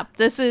things up.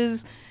 This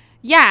is,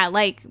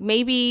 like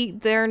maybe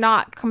they're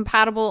not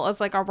compatible as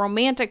like a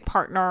romantic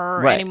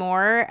partner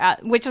anymore,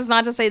 which is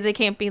not to say they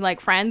can't be like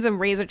friends and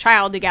raise a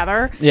child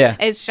together. Yeah.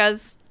 It's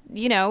just,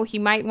 he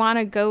might want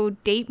to go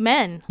date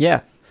men.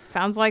 Yeah.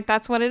 Sounds like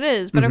that's what it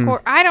is. But of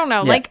course, I don't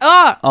know. Yeah. Like,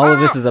 all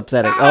of this is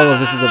upsetting. All of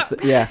this is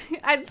upsetting. Yeah.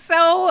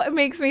 It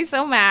makes me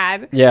so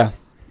mad. Yeah.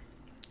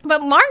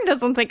 But Martin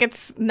doesn't think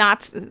it's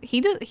not...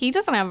 He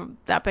doesn't have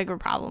that big of a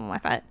problem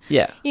with it.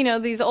 Yeah.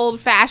 These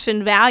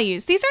old-fashioned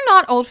values. These are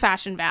not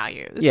old-fashioned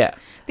values. Yeah.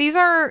 These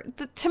are...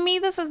 To me,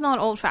 this is not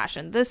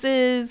old-fashioned. This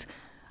is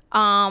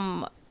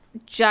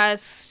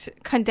just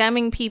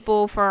condemning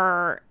people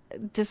for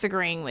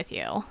disagreeing with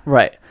you.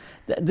 Right.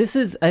 I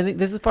think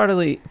this is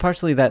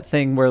partially that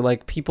thing where,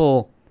 like,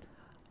 people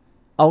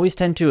always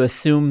tend to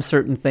assume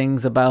certain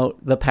things about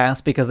the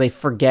past because they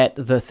forget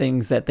the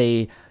things that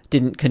they...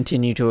 didn't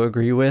continue to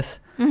agree with.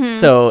 Mm-hmm.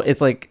 So it's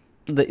like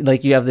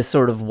you have this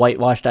sort of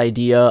whitewashed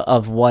idea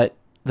of what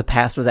the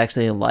past was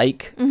actually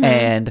like.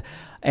 Mm-hmm.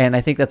 And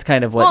I think that's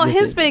kind of what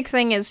his big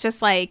thing is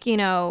just like,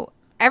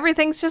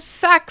 everything's just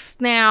sex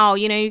now.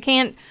 You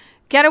can't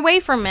get away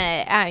from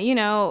it.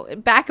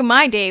 Back in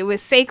my day it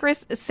was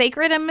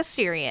sacred and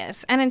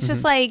mysterious. And it's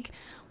just like,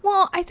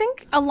 well, I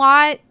think a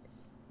lot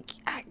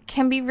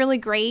can be really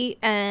great.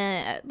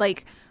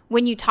 Like,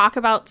 when you talk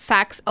about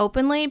sex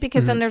openly,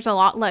 because then there's a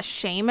lot less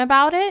shame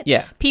about it.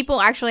 Yeah. People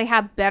actually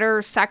have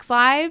better sex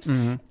lives.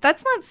 Mm-hmm.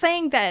 That's not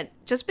saying that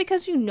just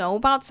because you know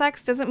about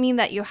sex doesn't mean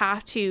that you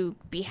have to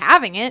be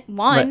having it.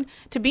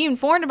 To be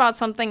informed about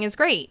something is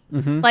great.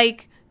 Mm-hmm.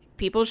 Like,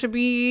 people should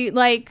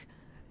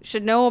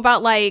know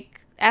about, like,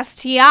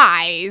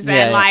 STIs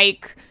and,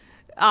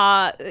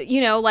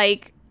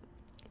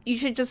 you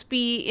should just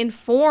be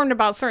informed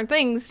about certain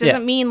things.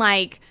 Doesn't mean,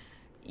 like...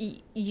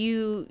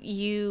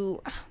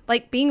 you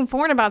like being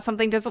informed about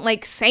something doesn't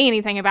like say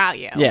anything about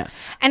you. Yeah.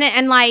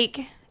 And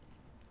like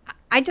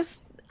I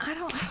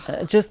don't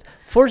just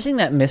forcing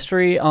that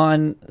mystery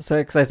on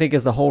sex, I think,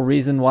 is the whole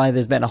reason why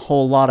there's been a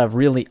whole lot of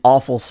really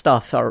awful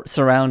stuff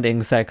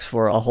surrounding sex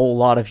for a whole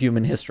lot of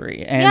human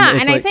history. And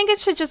I think it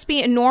should just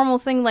be a normal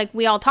thing like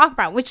we all talk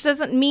about, which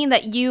doesn't mean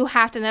that you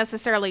have to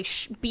necessarily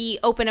be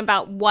open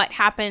about what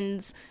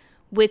happens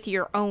with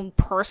your own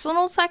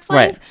personal sex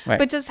life, right.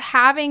 But just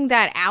having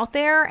that out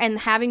there and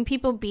having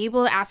people be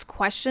able to ask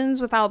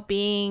questions without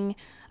being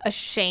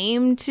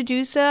ashamed to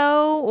do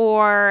so,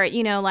 or,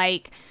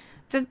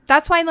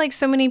 that's why, like,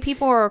 so many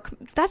people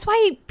that's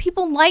why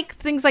people like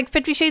things like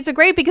 50 Shades of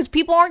Grey, because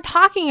people aren't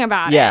talking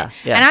about it. Yeah.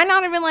 And I'm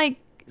not even, like,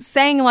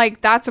 saying,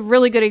 like, that's a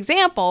really good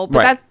example,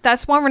 but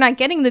that's why we're not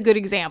getting the good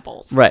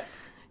examples. Right.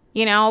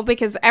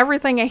 Because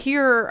everything I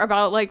hear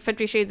about, like,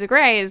 50 Shades of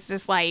Grey is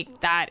just, like,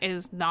 that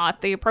is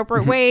not the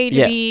appropriate way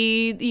to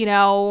be,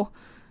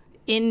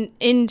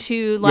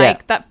 into,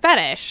 like, that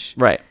fetish.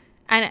 Right.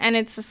 And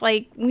it's just,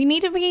 like, we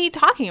need to be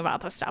talking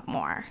about this stuff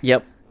more.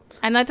 Yep.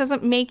 And that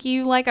doesn't make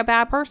you, like, a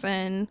bad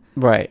person.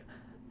 Right.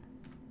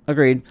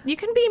 Agreed. You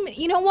can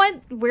be,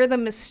 where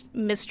the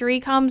mystery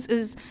comes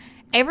is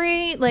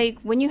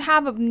when you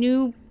have a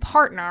new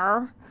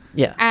partner.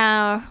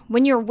 Yeah.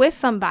 When you're with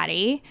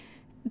somebody...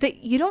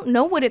 that you don't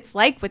know what it's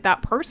like with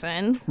that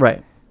person.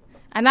 Right.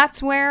 And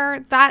that's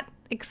where that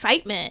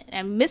excitement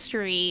and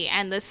mystery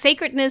and the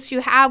sacredness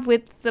you have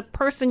with the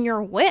person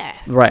you're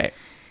with. Right.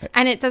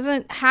 And it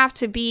doesn't have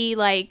to be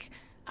like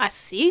a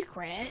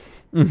secret.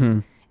 Mm-hmm.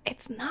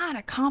 it's not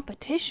a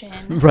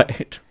competition.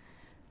 Right.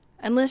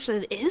 Unless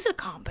it is a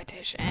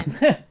competition.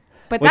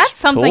 But that's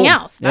something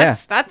else.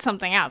 That's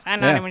something else.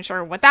 I'm not even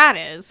sure what that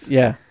is.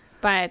 Yeah.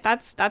 But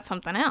that's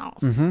something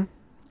else. Mm-hmm.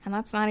 And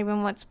that's not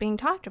even what's being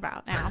talked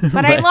about now.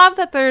 But I love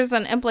that there's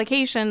an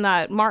implication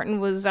that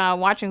Martin was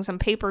watching some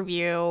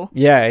pay-per-view.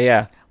 Yeah,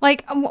 yeah.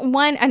 Like, a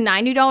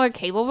 $90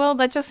 cable bill?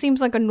 That just seems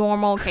like a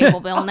normal cable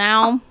bill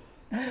now.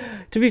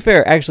 To be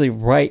fair, actually,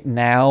 right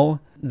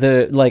now,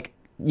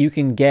 you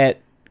can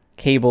get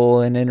cable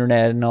and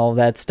internet and all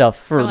that stuff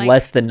for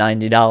less than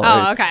 $90.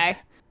 Oh, okay.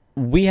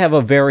 We have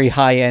a very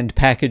high-end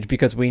package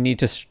because we need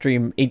to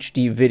stream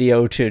HD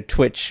video to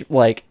Twitch,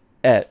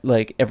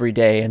 every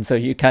day, and so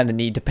you kind of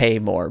need to pay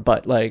more.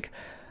 But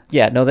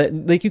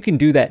you can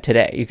do that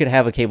today. You could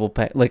have a cable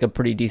a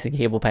pretty decent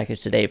cable package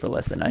today for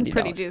less than $90.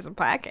 Pretty decent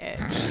package.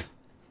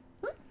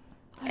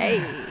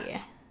 Hey.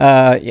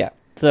 Yeah.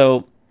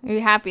 So. Are you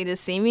happy to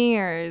see me,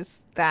 or is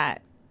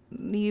that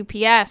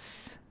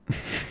UPS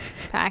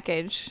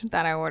package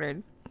that I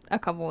ordered a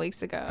couple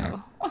weeks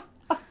ago?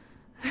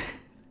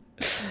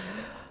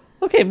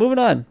 Okay, moving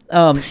on.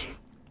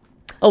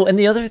 Oh, and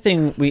the other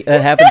thing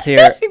that happens here...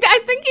 I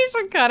think you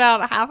should cut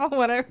out half of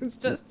what I was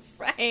just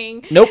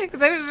saying. Nope.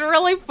 Because I was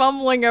really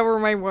fumbling over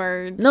my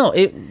words. No,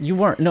 you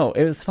weren't. No,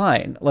 it was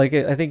fine.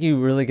 I think you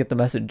really get the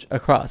message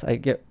across. I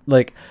get,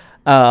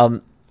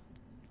 and,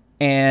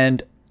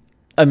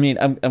 I mean,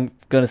 I'm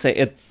going to say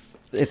it's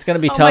going to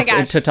be tough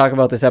to talk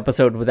about this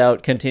episode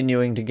without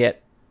continuing to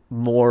get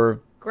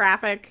more...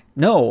 graphic.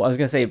 No, I was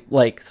going to say,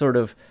 sort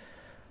of...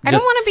 I don't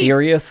want to be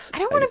serious. I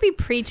don't want to be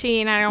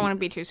preachy, and I don't want to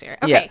be too serious.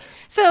 Okay,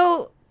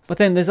 so. But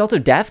then there's also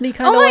Daphne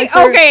kind of likes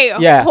her. Okay,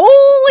 yeah.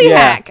 Holy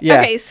heck.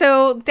 Yeah. Okay,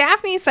 so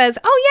Daphne says,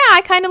 "Oh yeah,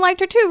 I kind of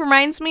liked her too.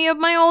 Reminds me of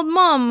my old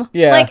mom."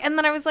 Yeah. And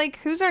then I was like,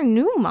 "Who's our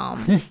new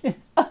mom?"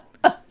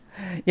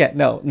 Yeah,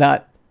 no,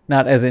 not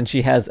as in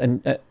she has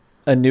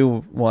a new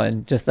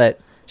one. Just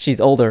that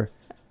she's older.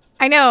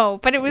 I know,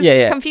 but it was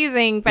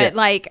confusing. But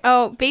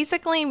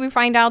basically we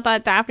find out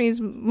that Daphne's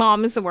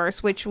mom is the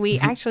worst, which we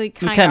actually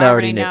kind of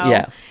already know.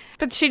 Yeah.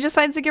 But she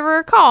decides to give her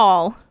a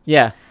call.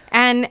 Yeah.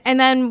 And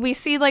then we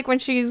see when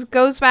she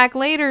goes back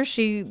later,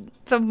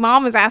 the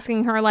mom is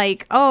asking her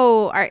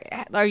 "Oh,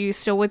 are you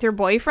still with your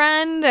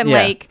boyfriend?" And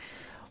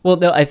well,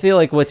 no, I feel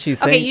like what she's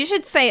saying. Okay, you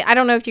should say. I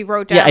don't know if you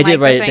wrote down. Yeah, I did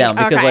write it down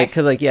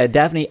because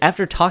Daphne,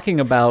 after talking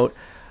about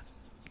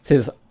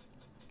his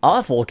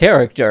awful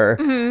character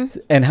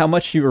and how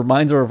much she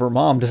reminds her of her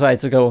mom, decides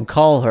to go and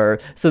call her.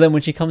 So then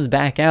when she comes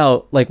back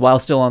out, while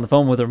still on the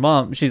phone with her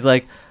mom, she's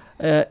like,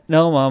 no,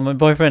 Mom, my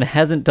boyfriend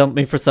hasn't dumped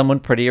me for someone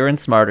prettier and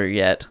smarter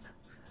yet.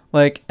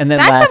 And then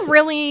that's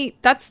really,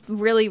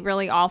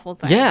 really awful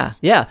thing.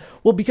 Yeah.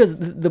 Well, because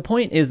the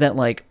point is that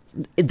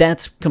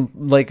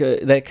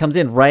that comes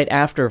in right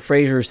after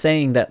Frasier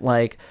saying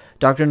that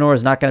Dr. Nora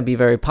is not going to be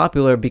very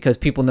popular because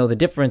people know the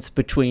difference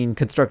between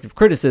constructive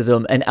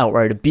criticism and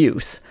outright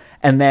abuse.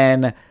 And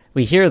then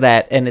we hear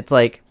that, and it's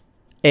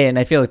and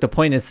I feel the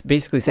point is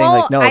basically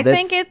saying no. I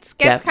think it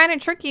gets kind of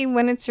tricky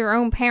when it's your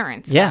own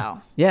parents. Yeah,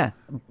 though. Yeah,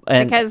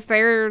 because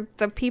they're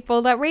the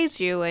people that raised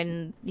you,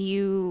 and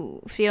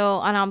you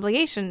feel an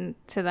obligation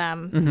to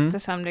them to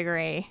some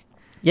degree.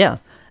 Yeah,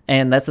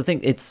 and that's the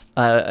thing. It's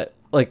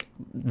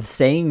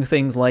saying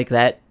things like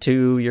that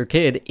to your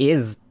kid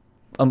is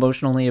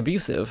emotionally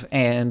abusive,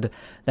 and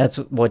that's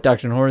what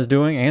Dr. Nora is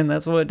doing, and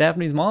that's what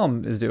Daphne's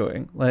mom is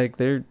doing.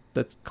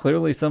 That's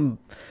clearly some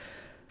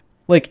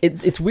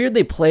it's weird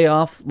they play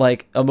off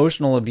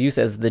emotional abuse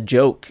as the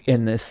joke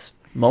in this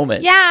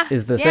moment. Yeah,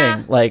 is the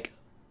thing.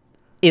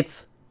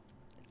 It's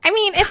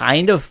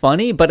kind of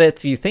funny, but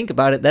if you think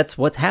about it, that's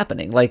what's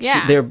happening.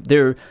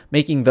 They're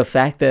making the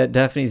fact that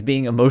Daphne's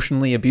being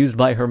emotionally abused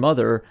by her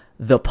mother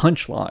the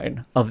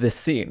punchline of this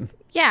scene.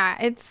 Yeah,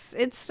 it's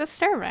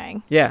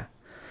disturbing. Yeah.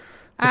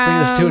 Which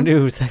brings us to a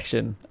new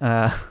section.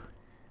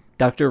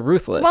 Dr.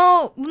 Ruthless.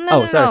 Well,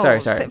 no. Sorry.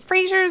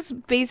 Frasier's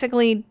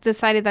basically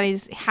decided that he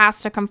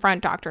has to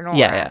confront Dr. Nora.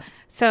 Yeah.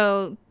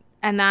 So,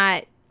 and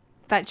that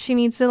she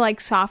needs to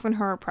soften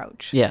her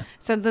approach. Yeah.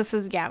 So this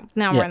is,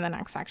 now we're in the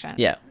next section.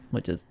 Yeah,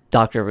 which is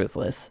Dr.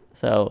 Ruthless.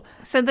 So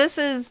this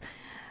is,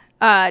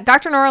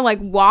 Dr. Nora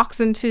walks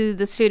into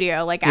the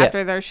studio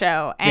after their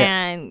show,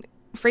 and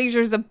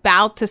Frasier's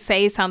about to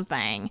say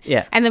something.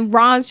 Yeah. And then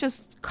Roz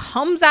just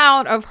comes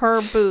out of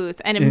her booth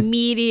and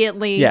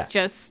immediately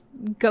just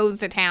goes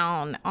to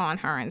town on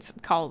her and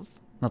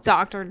calls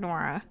Dr.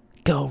 Nora.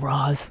 Go,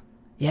 Roz.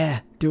 Yeah,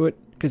 do it.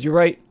 Because you're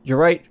right. You're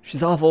right.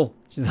 She's awful.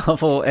 She's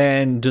awful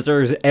and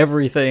deserves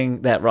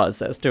everything that Roz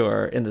says to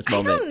her in this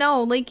moment. I don't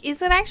know.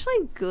 Is it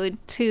actually good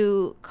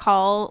to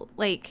call,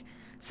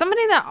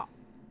 somebody that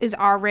is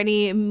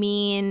already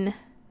mean...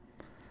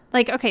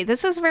 okay,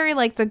 this is very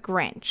the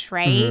Grinch,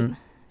 right? Mm-hmm.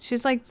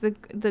 She's the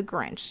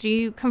Grinch. Do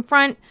you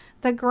confront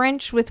the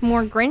Grinch with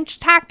more Grinch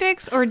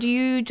tactics, or do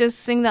you just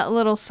sing that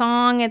little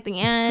song at the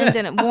end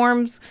and it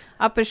warms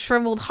up a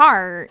shriveled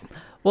heart?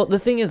 Well, the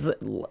thing is,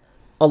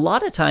 a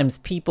lot of times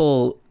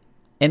people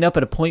end up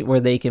at a point where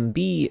they can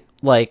be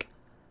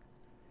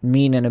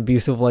mean and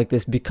abusive like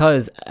this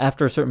because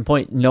after a certain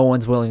point, no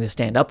one's willing to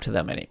stand up to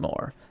them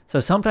anymore. So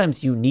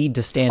sometimes you need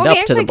to stand up to the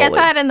bully. We actually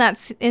get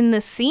that in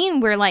the scene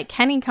where like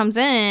Kenny comes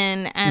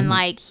in and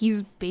like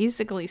he's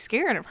basically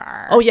scared of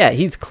her. Oh yeah,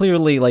 he's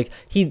clearly like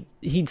he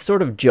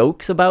sort of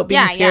jokes about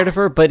being scared of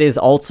her, but is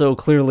also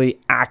clearly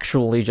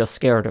actually just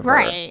scared of her.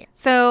 Right.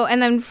 So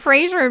and then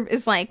Frasier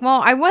is like,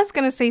 well, I was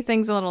gonna say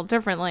things a little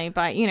differently,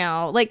 but you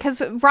know, like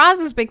because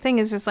Roz's big thing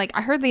is just like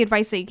I heard the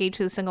advice that you gave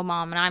to the single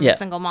mom, and I'm a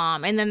single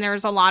mom, and then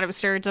there's a lot of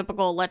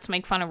stereotypical let's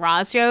make fun of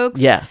Roz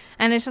jokes. Yeah.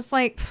 And it's just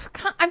like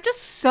I'm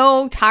just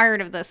so tired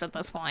of this at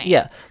this point.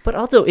 Yeah, but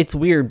also it's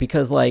weird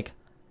because like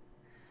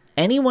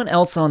anyone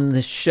else on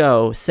the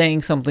show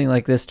saying something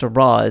like this to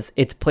Roz,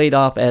 it's played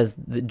off as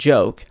the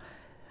joke.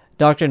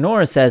 Dr.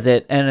 Nora says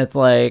it, and it's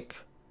like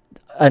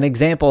an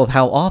example of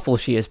how awful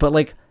she is. But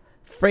like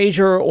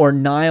Frasier or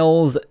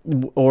Niles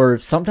or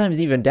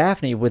sometimes even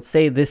Daphne would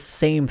say this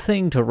same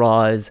thing to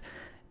Roz,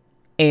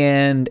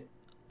 and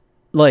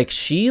like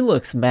she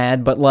looks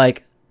mad, but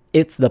like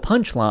it's the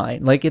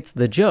punchline, like it's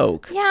the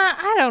joke. Yeah,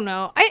 I don't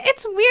know.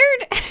 It's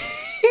weird.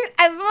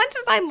 As much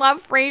as I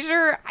love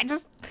Frasier,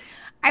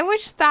 I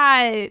wish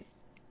that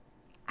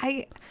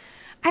I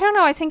don't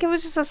know. I think it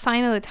was just a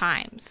sign of the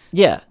times.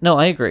 Yeah, no,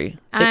 I agree.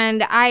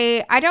 And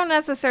I don't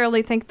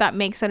necessarily think that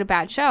makes it a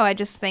bad show. I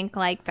just think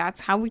like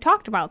that's how we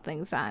talked about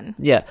things then.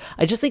 Yeah,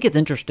 I just think it's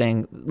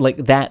interesting, like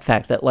that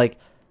fact that like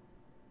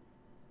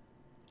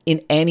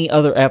in any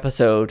other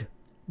episode,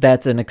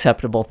 that's an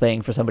acceptable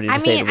thing for somebody to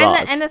say to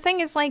Roz. And the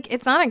thing is, like,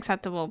 it's not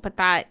acceptable, but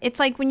that it's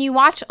like when you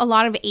watch a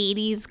lot of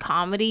 80s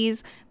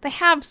comedies, they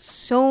have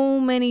so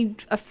many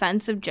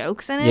offensive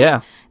jokes in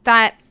it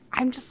that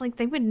I'm just like,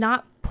 they would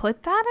not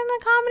put that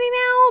in a comedy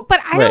now. But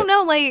I don't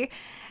know, like,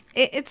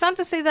 it's not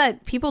to say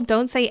that people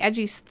don't say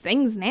edgy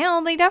things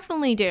now. They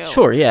definitely do.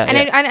 Sure, yeah.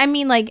 And I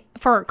mean, like,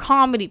 for a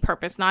comedy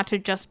purpose, not to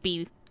just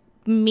be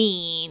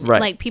mean.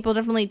 Like people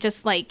definitely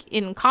just like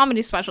in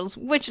comedy specials,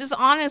 which is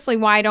honestly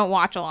why I don't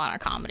watch a lot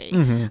of comedy.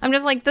 I'm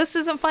just like, this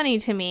isn't funny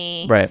to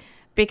me,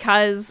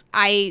 because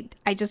I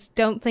just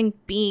don't think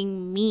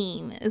being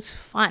mean is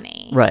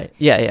funny,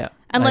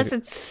 unless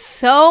it's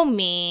so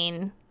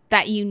mean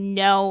that you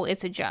know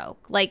it's a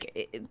joke. Like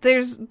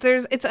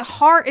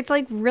it's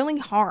like really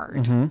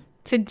hard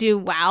to do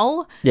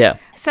well.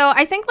 So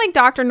I think like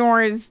Dr.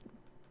 Nora's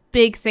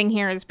big thing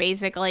here is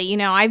basically, you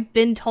know, I've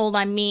been told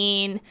I'm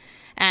mean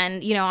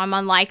and, you know, I'm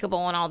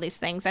unlikable and all these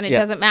things, and it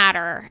doesn't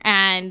matter.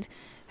 And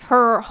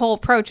her whole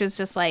approach is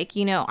just like,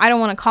 you know, I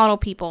don't want to coddle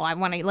people. I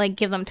want to like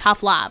give them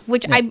tough love,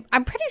 which I'm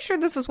pretty sure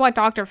this is what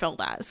Dr. Phil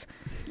does.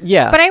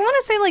 Yeah. But I want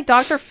to say like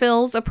Dr.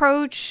 Phil's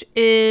approach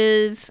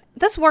is,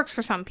 this works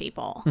for some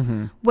people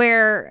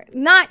where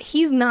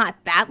he's not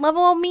that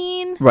level of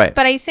mean. But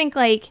I think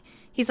like,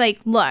 he's like,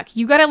 look,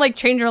 you got to like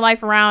change your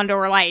life around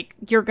or like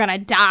you're going to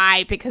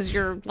die because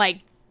you're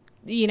like,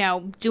 you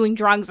know, doing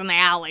drugs in the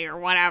alley or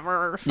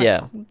whatever. Or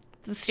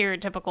the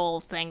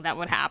stereotypical thing that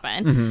would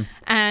happen.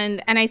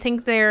 And I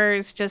think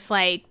there's just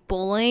like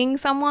bullying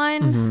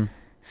someone.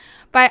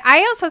 But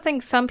I also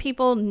think some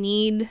people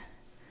need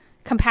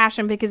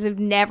compassion because they've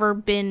never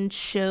been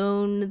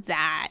shown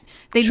that.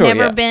 They've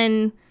never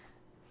been,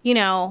 you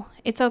know,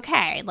 it's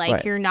okay.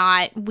 Like you're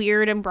not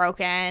weird and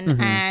broken.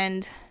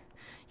 And,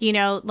 you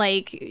know,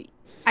 like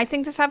I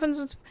think this happens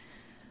with,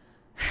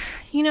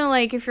 you know,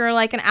 like if you're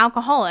like an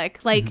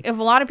alcoholic, like if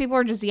a lot of people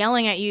are just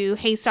yelling at you,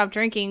 hey, stop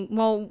drinking.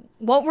 Well,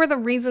 what were the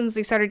reasons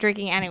they started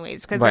drinking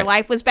anyways? Because their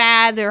life was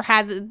bad. Their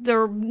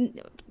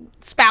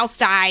spouse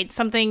died,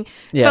 something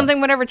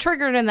whatever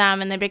triggered in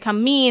them, and they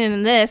become mean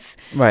and this.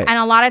 And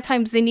a lot of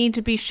times they need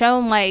to be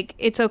shown like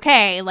it's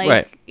okay.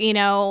 Like, you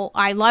know,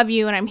 I love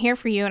you and I'm here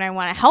for you and I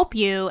want to help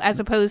you, as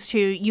opposed to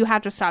you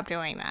have to stop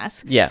doing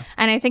this.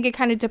 And I think it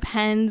kind of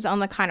depends on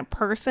the kind of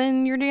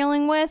person you're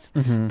dealing with.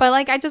 But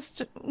like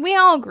we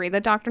all agree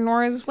that Dr.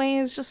 Nora's way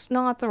is just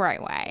not the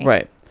right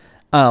way.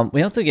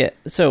 We also get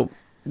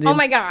oh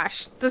my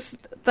gosh,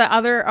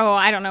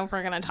 I don't know if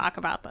we're gonna talk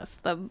about this.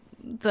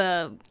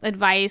 The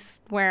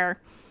advice where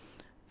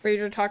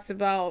Frasier talks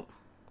about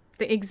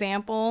the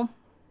example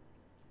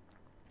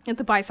of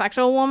the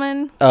bisexual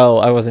woman. Oh,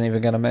 I wasn't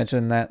even gonna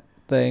mention that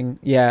thing.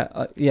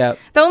 The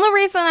only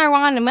reason I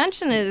wanted to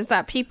mention it is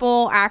that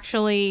people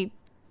actually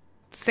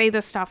say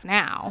this stuff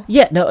now.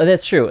 No,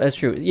 that's true.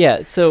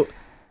 So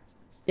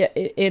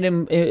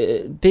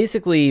it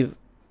basically,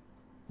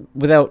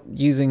 without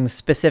using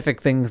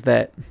specific things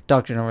that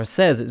Dr. Nora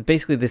says, it's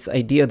basically this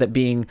idea that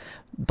being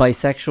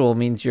bisexual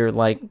means you're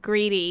like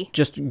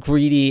just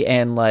greedy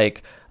and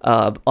like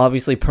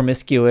obviously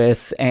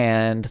promiscuous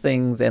and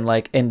things and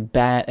like and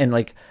bad and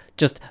like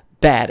just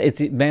bad.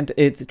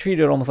 It's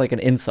treated almost like an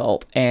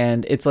insult,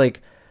 and it's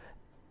like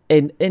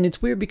and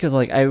it's weird because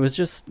like I was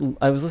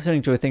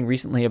listening to a thing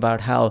recently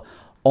about how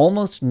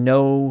almost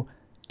no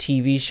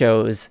TV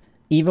shows,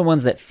 even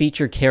ones that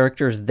feature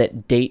characters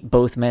that date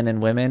both men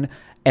and women,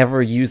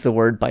 ever use the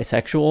word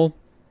bisexual.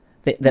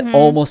 That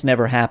almost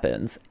never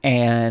happens.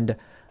 And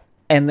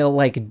and they'll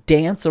like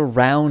dance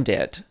around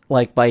it,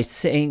 like by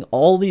saying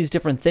all these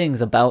different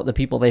things about the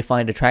people they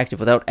find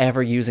attractive without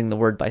ever using the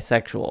word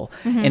bisexual.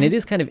 And it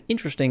is kind of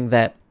interesting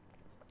that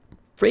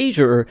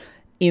Frasier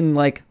in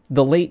like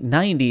the late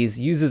 90s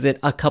uses it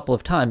a couple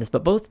of times,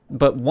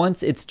 but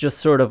once it's just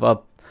sort of a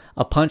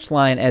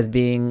punchline as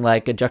being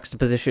like a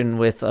juxtaposition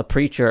with a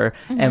preacher,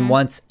 and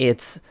once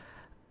it's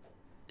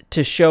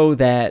to show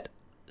that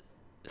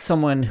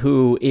someone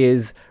who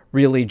is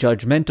really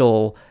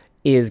judgmental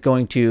is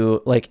going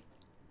to like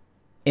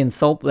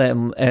insult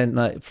them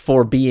and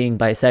for being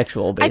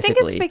bisexual, basically. I think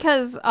it's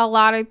because a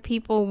lot of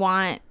people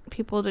want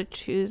people to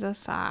choose a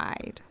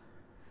side.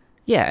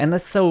 Yeah, and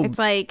that's so... It's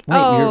like,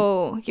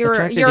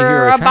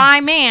 you're a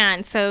bi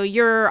man, so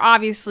you're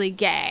obviously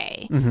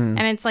gay. And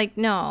it's like,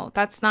 no,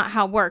 that's not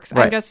how it works.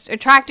 Right. I'm just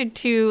attracted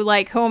to,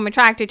 like, who I'm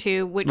attracted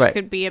to, which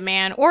could be a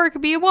man or it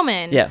could be a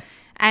woman. Yeah.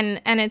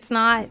 And it's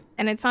not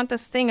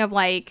this thing of,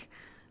 like,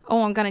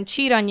 oh, I'm going to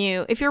cheat on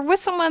you. If you're with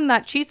someone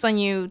that cheats on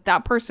you,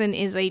 that person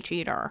is a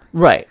cheater.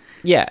 Right.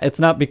 Yeah. It's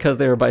not because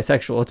they were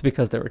bisexual. It's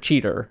because they're a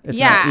cheater.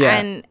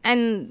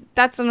 And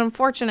that's an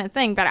unfortunate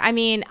thing. But I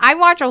mean, I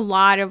watch a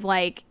lot of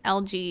like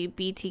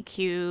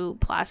LGBTQ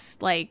plus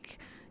like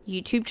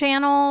YouTube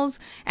channels,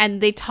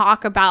 and they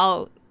talk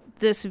about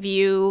this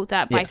view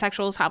that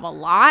bisexuals have a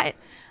lot.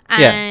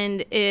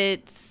 And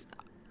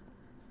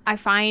I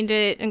find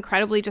it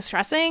incredibly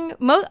distressing.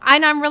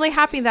 And I'm really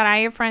happy that I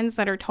have friends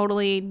that are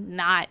totally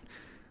not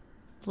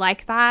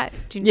like that.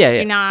 Do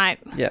not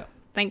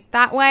think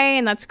that way,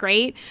 and that's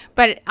great.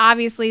 But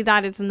obviously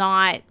that is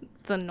not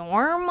the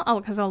norm,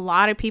 because a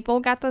lot of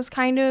people got this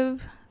kind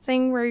of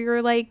thing where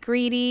you're like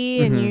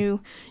greedy and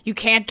you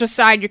can't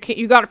decide.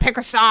 You got to pick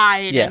a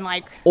side. And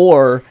like,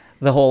 or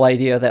the whole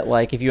idea that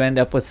like if you end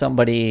up with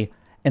somebody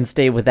and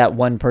stay with that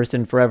one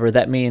person forever,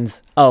 that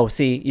means, oh,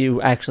 see, you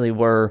actually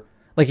were...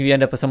 Like, if you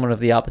end up with someone of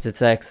the opposite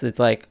sex, it's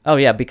like, oh,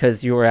 yeah,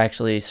 because you were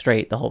actually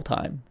straight the whole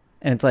time.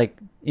 And it's like,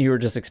 you were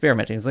just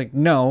experimenting. It's like,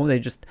 no, they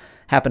just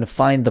happen to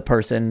find the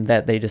person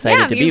that they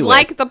decided to be with. Yeah, you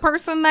like the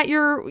person that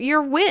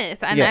you're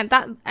with. And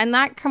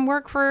that can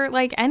work for,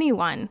 like,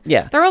 anyone.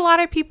 Yeah. There are a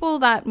lot of people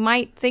that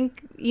might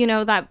think,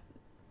 that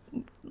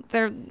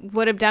they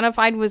would have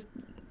identified with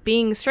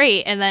being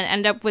straight and then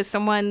end up with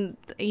someone,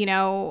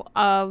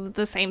 of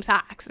the same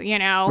sex,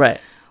 Right.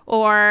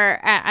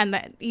 And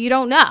that you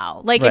don't know,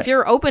 like if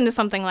you're open to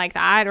something like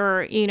that,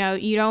 or you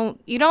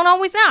don't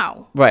always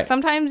know. Right.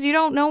 Sometimes you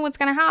don't know what's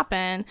gonna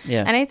happen.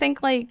 Yeah. And I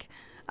think like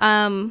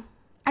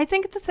I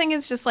think the thing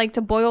is just like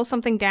to boil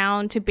something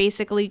down to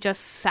basically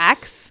just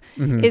sex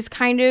is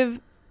kind of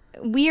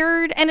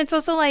weird. And it's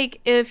also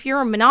like if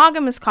you're a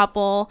monogamous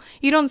couple,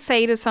 you don't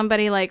say to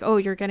somebody like, oh,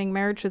 you're getting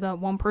married to the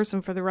one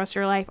person for the rest of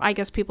your life. I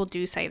guess people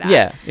do say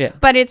that. Yeah.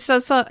 But it's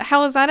just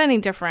how is that any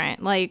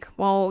different? Like,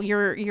 well,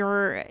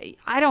 you're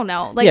I don't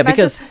know. Like,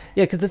 because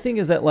the thing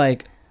is that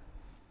like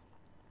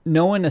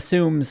no one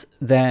assumes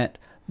that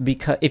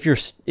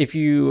because if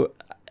you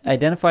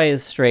identify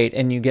as straight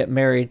and you get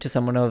married to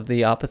someone of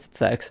the opposite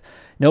sex,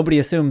 nobody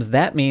assumes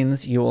that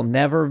means you will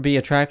never be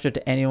attracted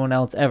to anyone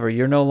else ever.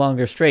 You're no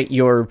longer straight.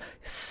 You're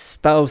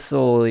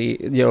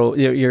spousally,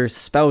 you're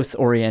spouse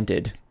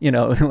oriented,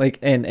 like,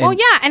 and well,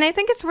 yeah. And I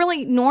think it's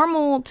really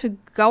normal to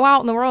go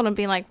out in the world and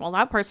be like, well,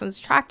 that person's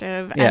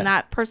attractive and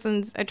that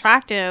person's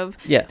attractive.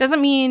 Yeah.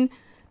 Doesn't mean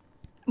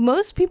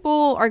most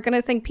people are going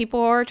to think people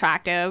are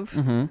attractive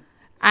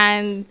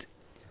and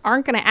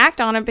aren't going to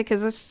act on it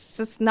because it's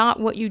just not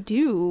what you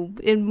do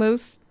in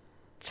most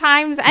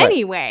times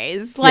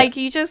anyways. Like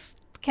you just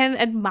can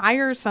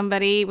admire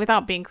somebody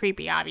without being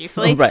creepy,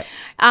 obviously. Right.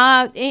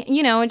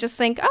 And just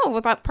think, oh,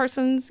 well, that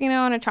person's,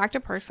 an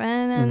attractive person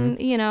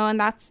and, and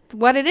that's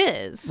what it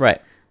is.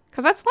 Right.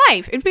 Because that's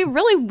life. It'd be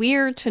really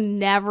weird to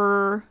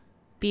never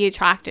be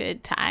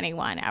attracted to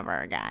anyone ever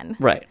again.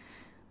 Right.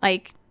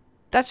 Like,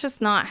 that's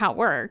just not how it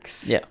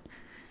works. Yeah.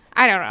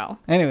 I don't know.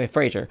 Anyway,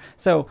 Frasier.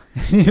 So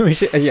we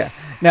should,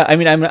 No, I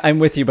mean, I'm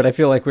with you, but I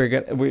feel like we're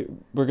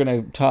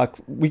gonna talk.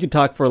 We could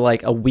talk for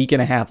like a week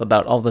and a half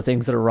about all the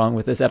things that are wrong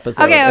with this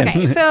episode.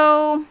 Okay.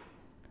 So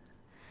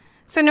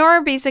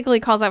Nora basically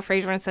calls out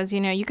Frasier and says,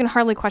 you can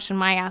hardly question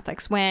my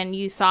ethics when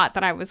you thought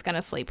that I was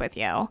gonna sleep with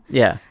you.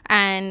 Yeah.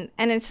 And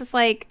it's just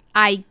like,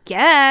 I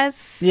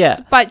guess. Yeah.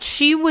 But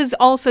she was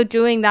also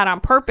doing that on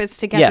purpose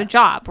to get the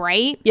job,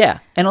 right? Yeah.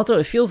 And also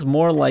it feels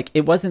more like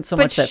it wasn't so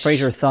much that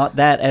Frasier thought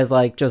that as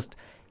like just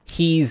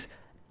he's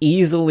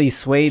easily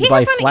swayed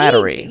by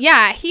flattery.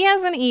 He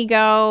has an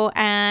ego,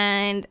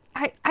 and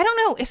I don't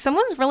know, if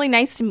someone's really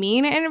nice to me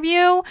in an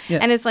interview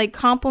and is like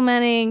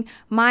complimenting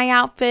my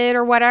outfit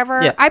or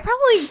whatever, I'm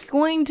probably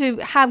going to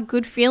have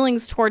good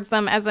feelings towards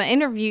them as an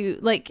interview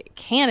like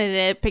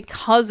candidate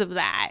because of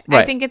that.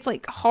 Right. I think it's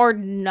like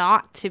hard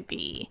not to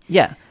be.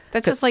 Yeah.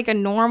 That's just like a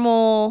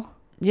normal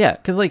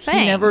because like thing.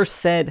 He never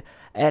said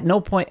at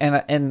no point,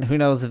 and who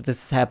knows if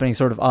this is happening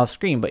sort of off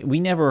screen, but we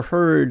never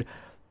heard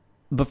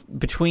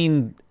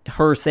between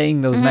her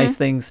saying those nice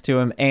things to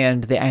him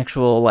and the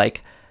actual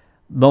like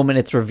moment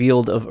it's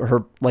revealed of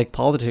her like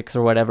politics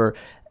or whatever,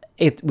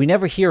 we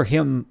never hear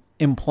him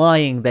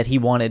implying that he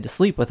wanted to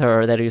sleep with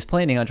her, or that he was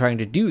planning on trying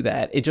to do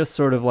that. It just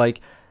sort of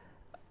like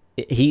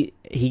he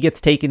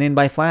gets taken in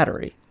by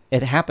flattery.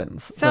 It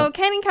happens. So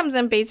Kenny comes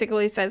in,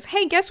 basically says,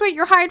 hey, guess what?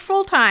 You're hired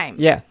full time.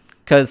 Yeah,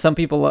 because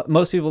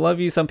most people love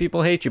you, some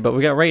people hate you, but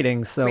we got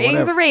ratings. So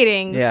ratings are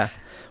ratings. Yeah,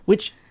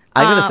 which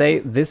I gotta say,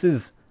 this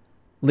is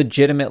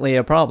legitimately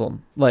a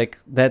problem. Like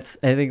I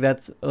think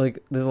that's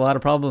like, there's a lot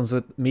of problems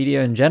with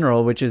media in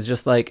general, which is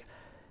just like,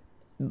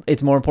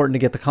 it's more important to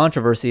get the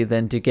controversy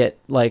than to get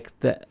like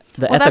the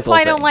ethical that's why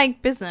thing. I don't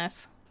like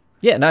business.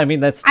 Yeah, no, I mean,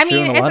 that's true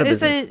in a lot of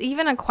business. Is it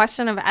even a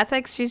question of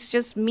ethics? She's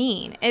just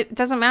mean. It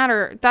doesn't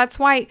matter. That's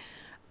why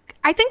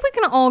I think we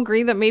can all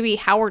agree that maybe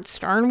Howard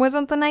Stern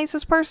wasn't the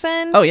nicest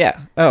person. Oh, yeah.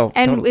 Oh,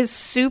 and totally. is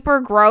super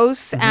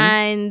gross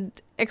and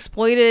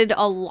exploited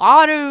a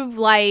lot of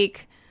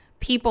like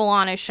people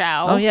on his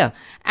show. Oh, yeah.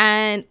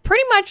 And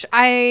pretty much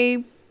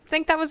I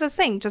think that was a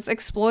thing, just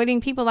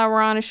exploiting people that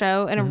were on a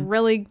show in a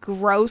really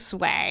gross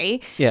way.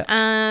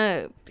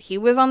 Yeah. He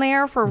was on the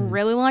air for a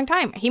really long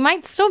time. He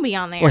might still be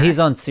on the air. Well, he's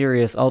on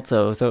Sirius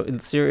also. So in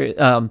Sirius,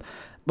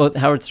 both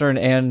Howard Stern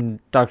and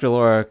Dr.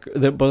 Laura,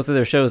 both of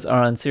their shows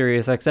are on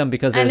Sirius XM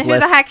because there's less...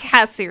 And who the heck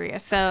has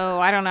Sirius? So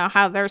I don't know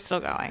how they're still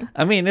going.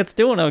 I mean, it's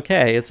doing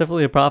okay. It's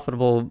definitely a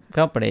profitable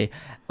company.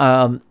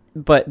 But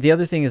the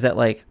other thing is that,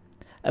 like,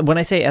 when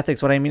I say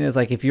ethics, what I mean is,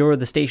 like, if you're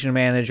the station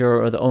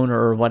manager or the owner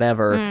or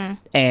whatever,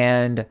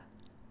 and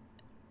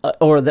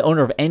or the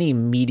owner of any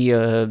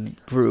media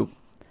group,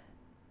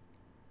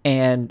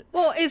 and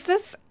is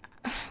this?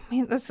 I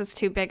mean, this is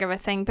too big of a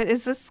thing, but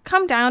is this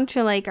come down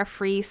to like a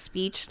free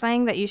speech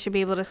thing that you should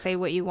be able to say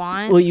what you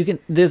want? Well, you can.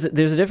 There's a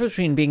difference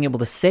between being able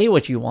to say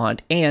what you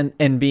want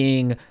and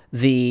being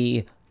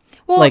the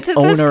does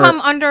owner. This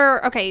come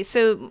under? Okay,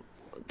 so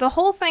the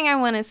whole thing I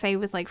want to say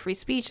with like free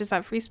speech is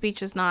that free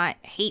speech is not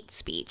hate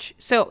speech.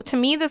 So to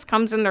me, this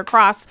comes in their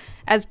cross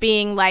as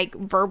being like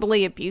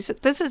verbally abusive.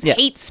 This is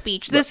hate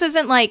speech. This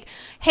isn't like,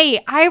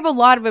 hey, I have a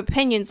lot of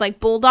opinions, like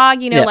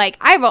Bulldog, like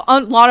I have a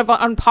lot of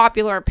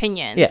unpopular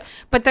opinions,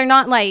 but they're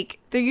not like,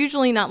 they're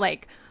usually not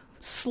like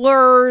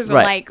slurs and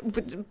like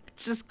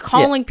just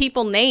calling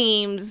people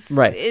names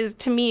is,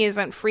 to me,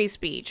 isn't free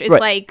speech. It's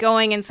like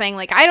going and saying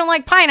like, I don't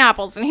like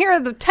pineapples and here are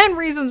the 10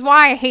 reasons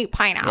why I hate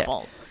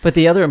pineapples. Yeah. But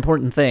the other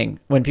important thing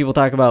when people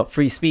talk about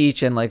free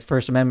speech and like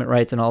First Amendment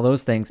rights and all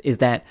those things is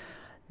that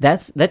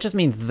that just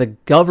means the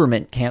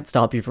government can't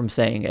stop you from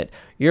saying it.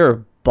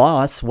 Your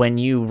boss, when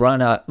you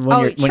run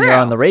when you're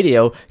on the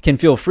radio, can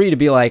feel free to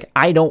be like,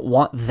 I don't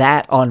want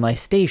that on my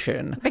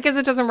station because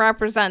it doesn't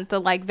represent the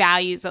like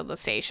values of the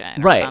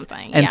station or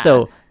something. And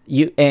so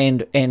you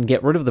and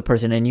get rid of the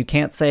person, and you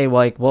can't say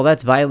like, well,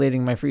 that's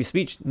violating my free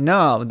speech.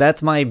 No,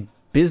 that's my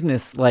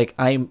business. Like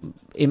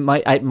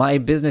my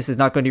business is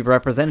not going to be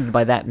represented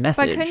by that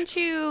message. But couldn't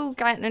you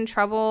get in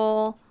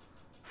trouble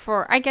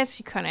for? I guess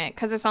you couldn't,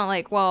 because it's not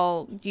like,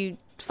 well, you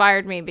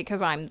fired me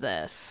because I'm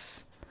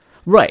this.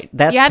 Right.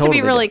 That's you have totally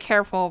to be really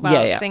careful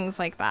about things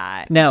like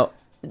that. Now,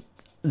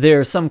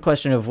 there's some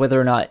question of whether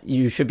or not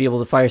you should be able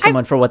to fire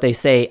someone for what they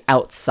say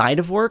outside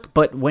of work,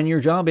 but when your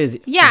job is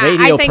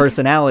radio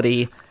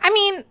personality... I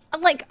mean,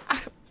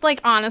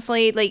 like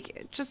honestly,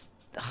 like, just,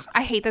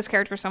 I hate this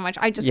character so much.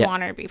 I just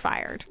want her to be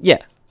fired. Yeah,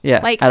 yeah.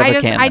 Like,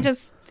 I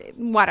just,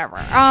 whatever.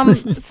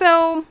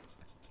 So...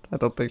 I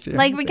don't think she...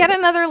 Like, we get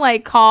another,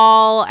 like,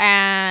 call,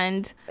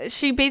 and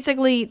she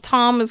basically...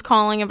 Tom is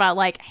calling about,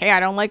 like, hey, I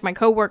don't like my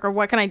coworker.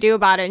 What can I do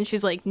about it? And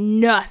she's like,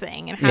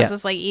 nothing. And has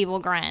this, like, evil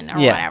grin or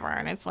whatever.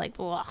 And it's like,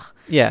 ugh.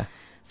 Yeah.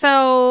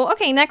 So,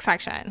 okay, next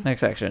section.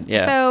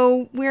 Yeah.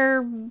 So,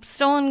 we're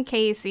still in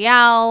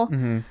KCL.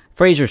 Mm-hmm.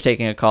 Frasier's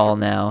taking a call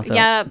now. So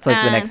it's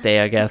like the next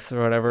day, I guess,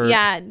 or whatever.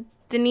 Yeah.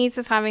 Denise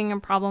is having a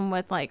problem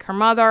with, like, her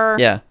mother.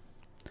 Yeah.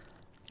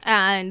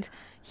 And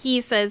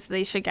he says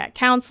they should get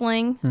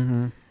counseling.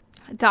 Mm-hmm.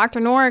 Dr.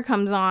 Nora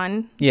comes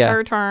on. It's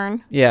her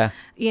turn. Yeah.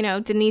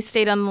 Denise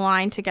stayed on the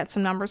line to get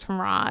some numbers from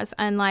Roz.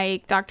 And,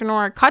 like, Dr.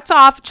 Nora cuts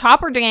off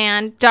Chopper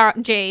Dan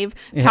Dave.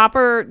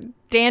 Chopper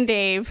Dan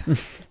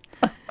Dave.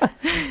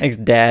 Thanks,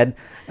 Dad.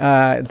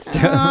 It's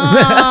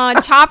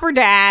Chopper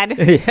Dad.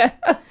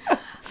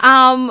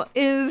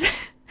 Is...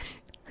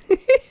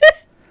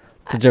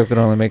 It's a joke that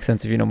only makes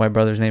sense if you know my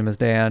brother's name is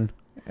Dan.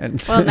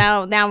 And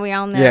well, now we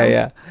all know.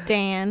 Yeah.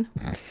 Dan.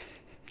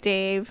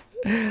 Dave.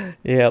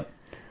 Yep.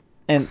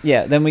 And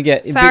then we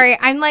get... Sorry,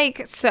 I'm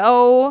like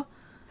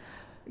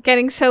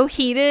getting so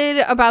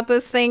heated about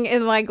this thing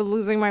and like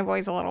losing my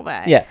voice a little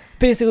bit. Yeah,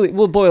 basically,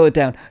 we'll boil it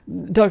down.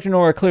 Dr.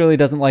 Nora clearly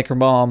doesn't like her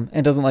mom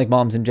and doesn't like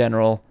moms in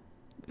general.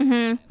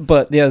 Mm-hmm.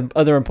 But the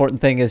other important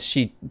thing is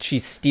she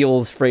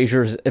steals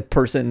Frasier's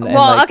person.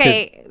 Well, and,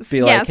 okay.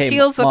 Be like, hey,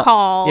 steals a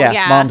call.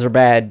 Yeah, moms are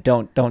bad.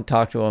 Don't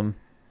talk to them.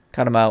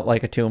 Cut them out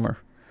like a tumor.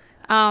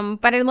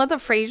 But I love that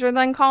Frasier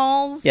then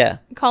calls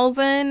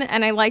in,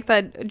 and I like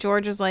that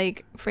George is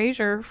like,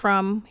 Frasier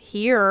from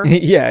here.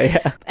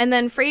 Yeah. And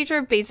then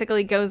Frasier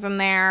basically goes in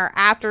there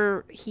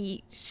after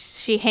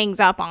she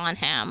hangs up on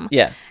him.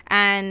 Yeah.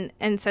 And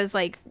says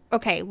like,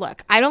 okay,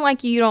 look, I don't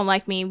like you don't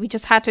like me. We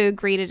just had to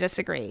agree to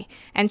disagree.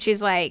 And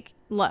she's like,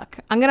 look,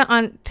 I'm going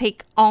to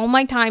take all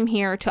my time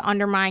here to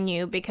undermine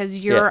you because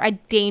you're a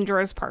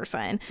dangerous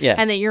person. Yeah.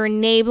 And that you're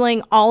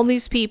enabling all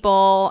these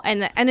people.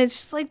 And it's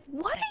just like,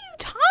 what are you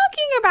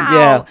talking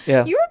about?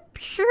 Yeah. You're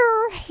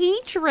pure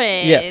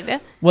hatred. Yeah.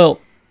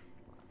 Well,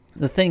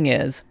 the thing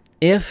is,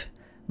 if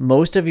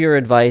most of your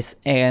advice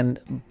and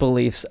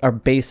beliefs are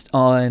based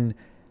on,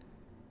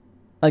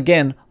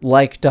 again,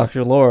 like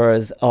Dr.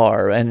 Laura's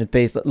are, and it's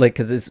based, like,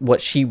 because it's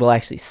what she will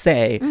actually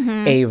say,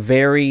 a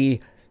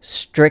very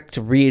strict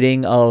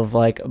reading of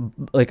like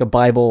a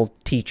Bible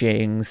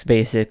teachings,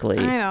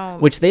 basically,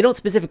 which they don't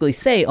specifically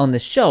say on the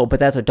show, but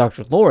that's what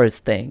Dr. Laura's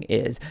thing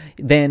is.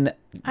 Then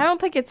I don't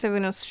think it's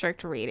even a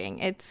strict reading.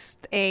 It's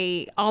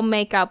I'll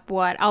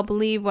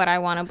believe what I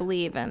want to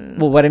believe in.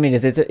 Well, what I mean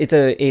is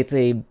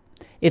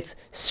it's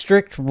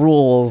strict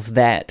rules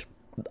that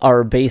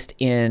are based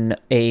in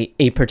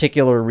a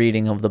particular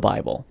reading of the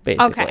Bible,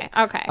 basically.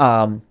 Okay.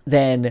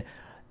 Then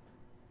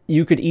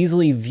you could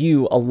easily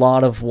view a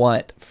lot of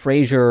what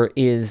Frasier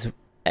is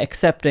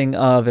accepting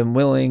of and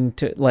willing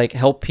to like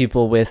help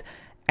people with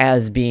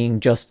as being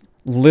just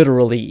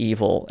literally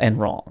evil and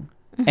wrong.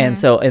 And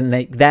so,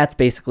 that's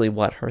basically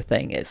what her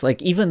thing is.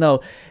 Like, even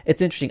though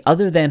it's interesting,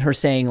 other than her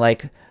saying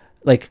like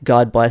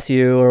God bless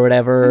you or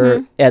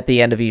whatever at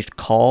the end of each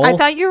call. I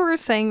thought you were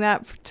saying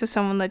that to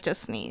someone that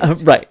just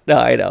sneezed. Right. No,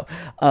 I know.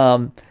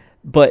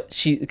 But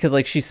because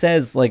like she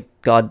says like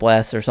God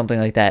bless or something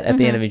like that at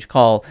the end of each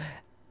call.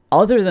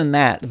 Other than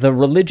that, the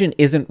religion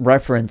isn't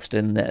referenced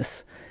in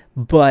this.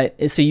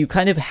 But so you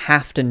kind of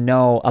have to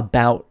know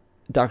about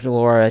Dr.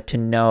 Laura to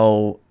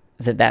know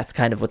that that's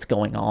kind of what's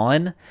going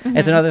on.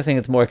 It's another thing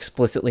that's more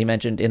explicitly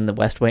mentioned in the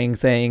West Wing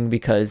thing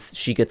because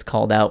she gets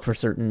called out for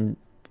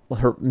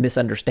her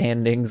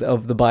misunderstandings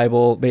of the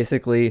Bible,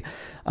 basically.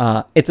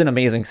 It's an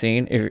amazing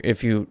scene.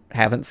 If you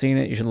haven't seen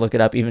it, you should look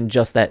it up. Even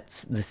just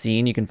the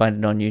scene, you can find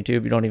it on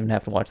YouTube. You don't even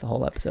have to watch the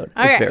whole episode.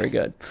 Okay. It's very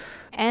good.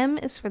 M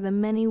is for the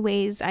many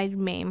ways I'd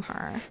maim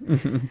her.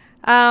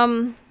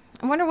 I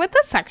wonder what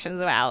this section's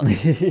about.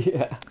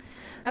 Yeah.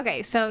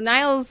 Okay, so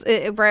Niles,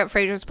 we're at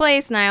Frasier's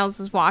place.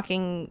 Niles is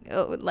walking,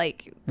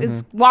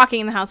 walking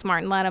in the house.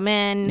 Martin let him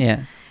in.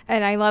 Yeah.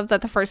 And I love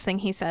that the first thing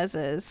he says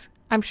is,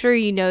 I'm sure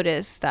you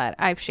noticed that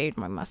I've shaved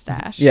my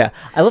mustache. Yeah.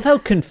 I love how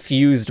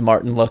confused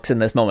Martin looks in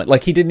this moment.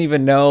 Like, he didn't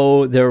even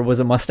know there was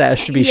a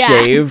mustache to be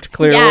shaved,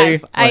 clearly.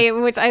 Yes,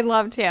 which I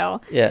love,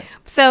 too. Yeah.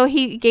 So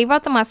he gave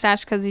up the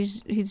mustache because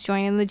he's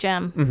joining the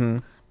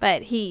gym.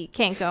 But he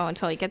can't go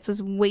until he gets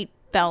his weight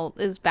belt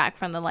is back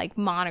from the, like,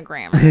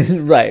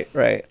 monogrammers.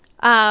 Right.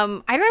 I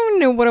don't even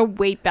know what a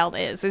weight belt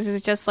is.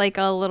 It's just like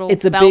a little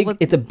it's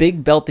a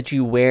big belt that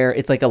you wear.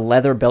 It's like a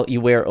leather belt you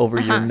wear over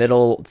your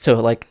middle to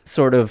like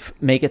sort of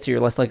make it so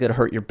you're less likely to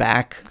hurt your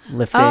back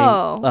lifting.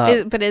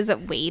 But is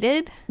it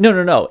weighted?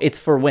 No. It's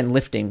for when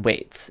lifting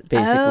weights,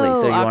 basically.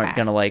 So you aren't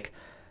going to like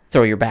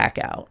throw your back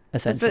out,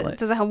 essentially.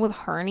 Does it help with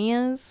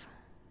hernias?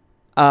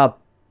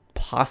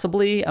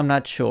 Possibly. I'm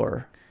not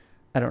sure.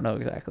 I don't know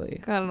exactly.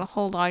 Gotta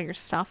hold all your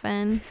stuff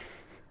in.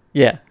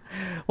 Yeah.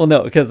 Well,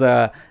 no, because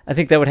I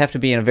think that would have to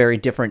be in a very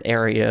different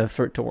area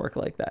for it to work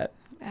like that.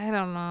 I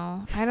don't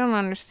know. I don't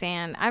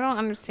understand. I don't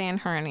understand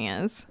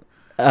hernias.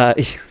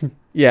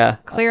 Yeah.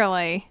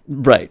 Clearly.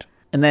 Right.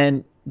 And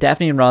then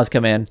Daphne and Roz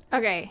come in.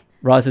 Okay.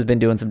 Roz has been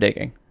doing some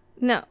digging.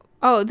 No.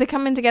 Oh, they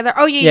come in together.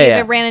 Oh, yeah.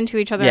 They ran into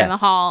each other in the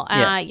hall.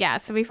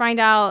 So we find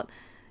out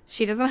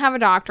she doesn't have a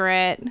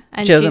doctorate.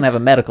 And she doesn't have a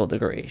medical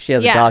degree. She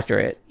has a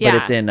doctorate,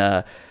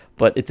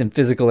 but it's in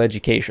physical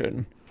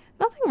education.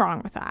 Nothing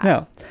wrong with that.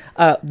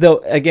 No. Though,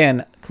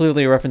 again,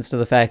 clearly a reference to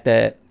the fact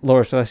that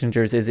Laura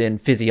Schlesinger's is in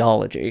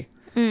physiology,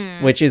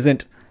 which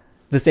isn't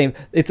the same.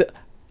 It's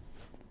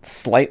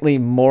slightly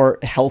more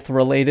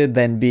health-related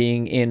than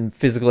being in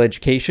physical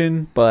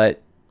education,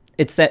 but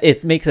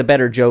it makes a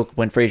better joke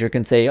when Frasier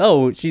can say,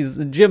 oh, she's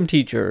a gym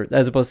teacher,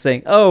 as opposed to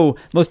saying, oh,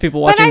 most people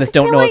watching this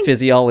don't know what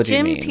physiology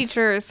means. Gym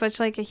teacher is such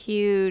like a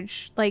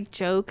huge like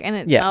joke in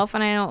itself,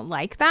 and I don't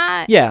like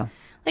that. Yeah.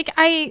 Like,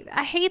 I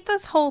hate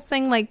this whole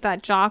thing, like,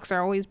 that jocks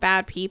are always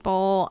bad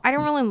people. I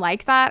don't really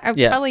like that. I'm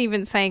probably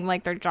even saying,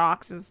 like, their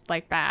jocks is,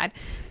 like, bad.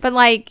 But,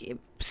 like,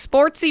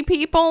 sportsy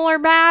people are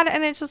bad,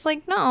 and it's just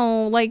like,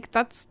 no, like,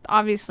 that's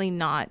obviously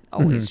not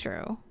always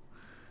true.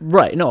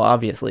 Right. No,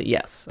 obviously,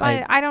 yes.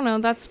 But I don't know.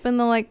 That's been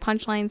the, like,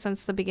 punchline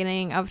since the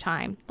beginning of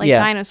time. Like,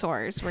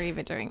 dinosaurs were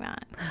even doing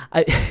that.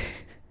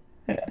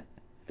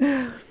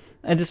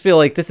 I just feel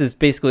like this is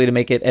basically to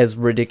make it as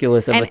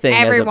ridiculous of a thing.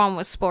 And everyone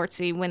was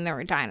sportsy when there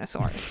were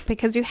dinosaurs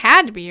because you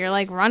had to be. You're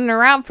like running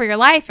around for your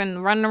life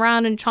and running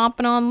around and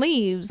chomping on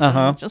leaves.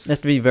 Just has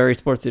to be very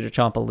sportsy to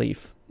chomp a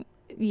leaf.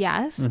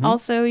 Yes.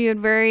 Also, you had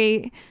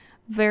very,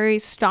 very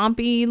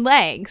stompy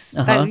legs.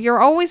 That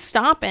you're always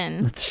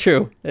stomping. That's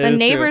true. The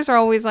neighbors are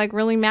always like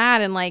really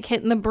mad and like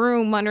hitting the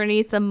broom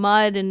underneath the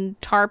mud and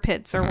tar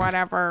pits or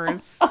whatever.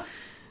 It's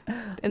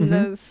in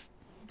those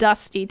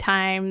dusty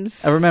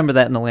times. I remember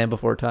that in The Land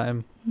Before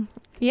Time.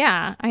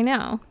 Yeah, I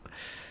know.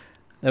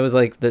 That was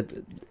like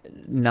the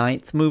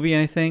 9th movie,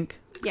 I think.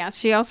 Yeah,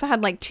 she also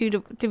had like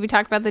did we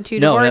talk about the two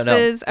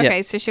divorces? No. Okay,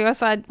 yeah. So she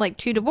also had like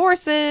 2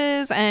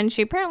 divorces, and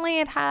she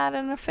apparently had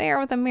an affair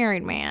with a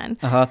married man.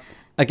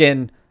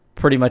 Again,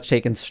 pretty much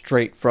taken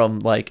straight from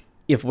like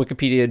if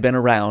Wikipedia had been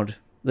around,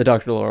 the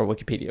Dr. Laura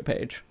Wikipedia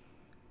page.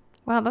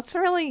 Wow, it's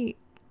really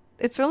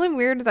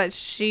weird that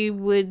she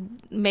would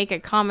make a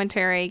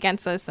commentary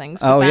against those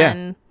things, but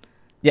then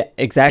yeah,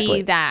 exactly.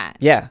 Be that.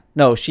 Yeah,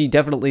 no, she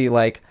definitely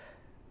like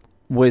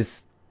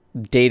was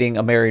dating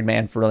a married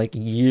man for like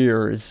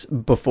years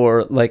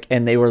before, like,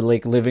 and they were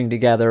like living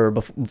together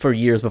for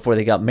years before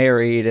they got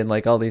married, and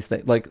like all these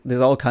things. Like, there's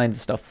all kinds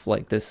of stuff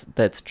like this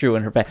that's true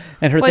in her family.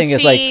 And her thing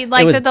is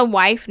like, did the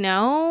wife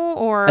know,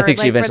 or I think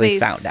like, she eventually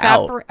found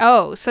out.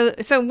 Oh, so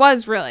it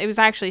was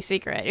actually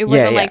secret. It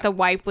wasn't like the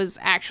wife was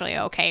actually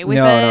okay with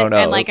it,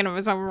 and like it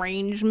was an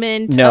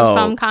arrangement of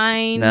some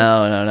kind.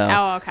 No.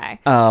 Oh, okay.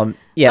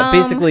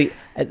 Basically,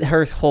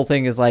 her whole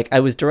thing is like,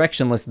 I was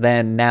directionless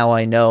then, now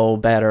I know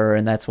better,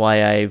 and that's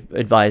why I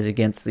advise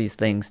against these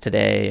things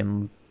today.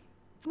 And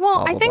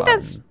I think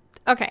that's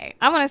okay.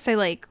 I want to say,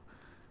 like,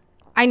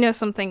 I know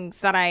some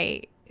things that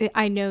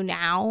I know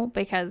now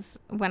because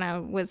when I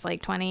was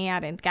like 20, I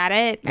didn't get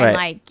it, and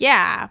like,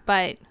 yeah,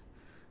 but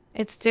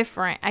it's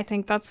different. I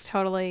think that's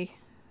totally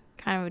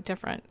kind of a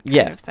different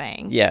kind of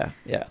thing. Yeah.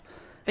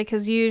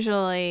 Because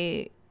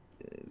usually,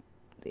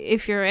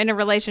 if you're in a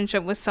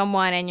relationship with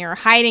someone and you're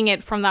hiding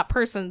it from that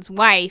person's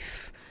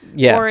wife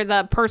or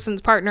the person's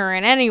partner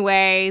in any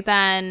way,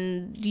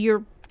 then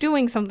you're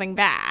doing something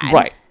bad.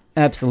 Right.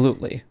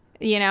 Absolutely.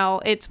 You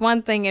know, it's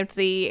one thing if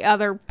the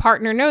other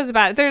partner knows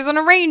about it. There's an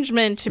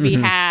arrangement to be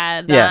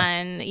had.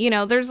 Then, you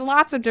know, there's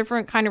lots of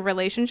different kind of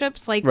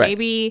relationships. Like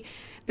maybe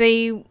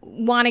they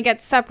want to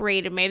get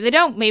separated. Maybe they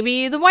don't.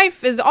 Maybe the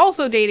wife is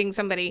also dating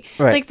somebody.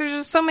 Right. Like, there's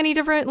just so many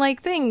different,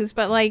 like, things.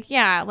 But, like,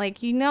 yeah,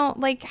 like, you know,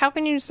 like, how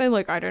can you say,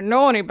 like, I don't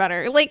know any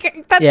better?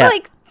 Like, that's,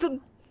 like,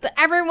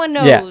 everyone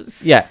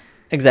knows. Yeah,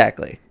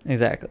 exactly.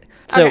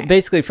 So,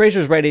 basically,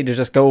 Frasier's ready to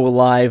just go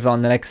live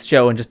on the next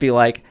show and just be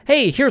like,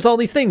 hey, here's all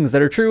these things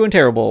that are true and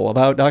terrible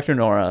about Dr.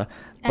 Nora.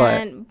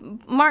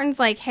 And Martin's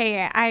like,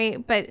 hey,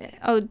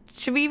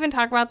 should we even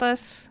talk about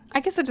this? I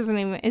guess it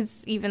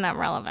is even that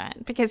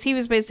relevant, because he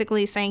was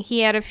basically saying he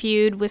had a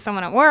feud with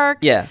someone at work.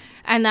 Yeah.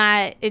 And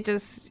that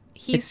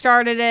he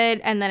started it,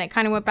 and then it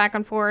kind of went back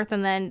and forth,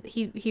 and then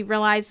he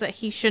realized that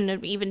he shouldn't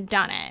have even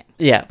done it.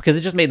 Yeah, because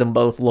it just made them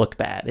both look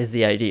bad, is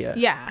the idea.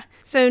 Yeah.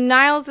 So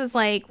Niles is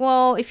like,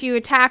 well, if you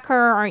attack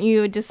her, aren't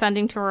you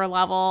descending to her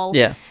level?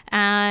 Yeah.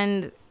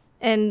 And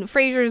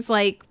Frasier's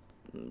like,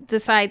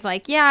 decides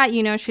like, yeah,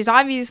 you know, she's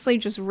obviously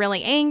just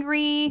really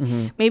angry.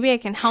 Mm-hmm. Maybe I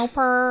can help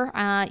her,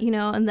 you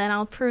know, and then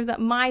I'll prove that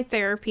my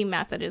therapy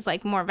method is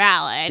like more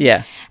valid.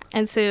 Yeah.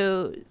 And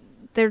so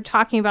they're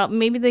talking about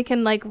maybe they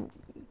can like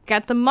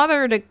get the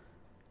mother to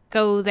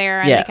go there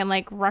and they can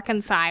like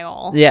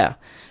reconcile. Yeah.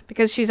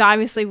 Because she's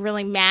obviously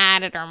really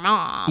mad at her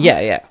mom.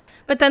 Yeah.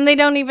 But then they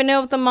don't even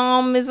know if the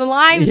mom is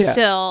alive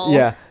still.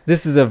 Yeah.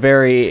 This is a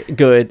very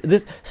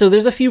good... So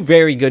there's a few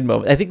very good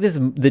moments. I think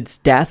this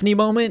Daphne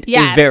moment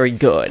is very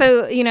good.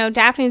 So, you know,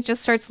 Daphne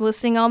just starts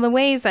listing all the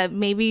ways that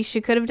maybe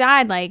she could have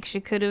died. Like, she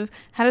could have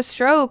had a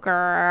stroke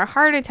or a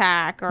heart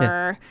attack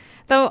or...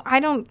 Though I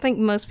don't think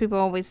most people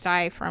always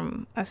die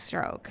from a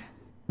stroke.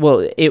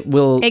 Well, it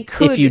will... It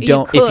could, if you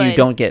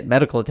don't get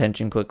medical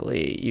attention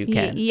quickly, you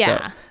can.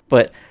 Yeah. So.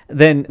 But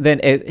then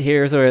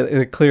here's where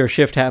the clear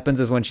shift happens,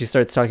 is when she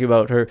starts talking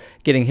about her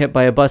getting hit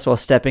by a bus while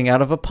stepping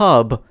out of a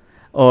pub,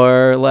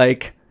 or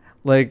like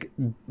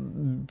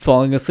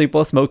falling asleep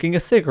while smoking a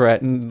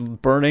cigarette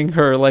and burning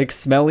her like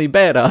smelly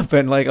bed up,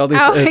 and like all these.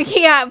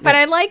 But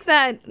I like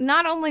that.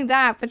 Not only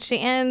that, but she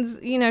ends.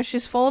 You know,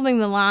 she's folding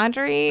the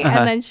laundry,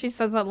 and then she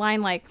says that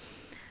line like,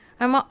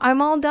 "I'm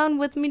all done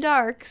with me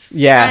darks."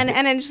 Yeah,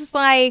 and it's just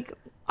like.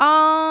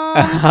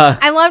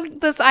 I loved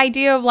this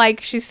idea of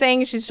like she's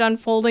saying she's done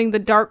folding the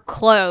dark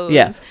clothes.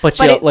 Yeah, but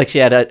she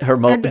had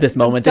this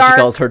moment that she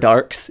calls her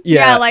darks.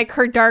 Yeah, like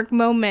her dark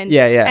moments.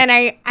 Yeah. And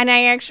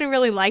I actually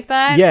really like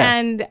that. Yeah,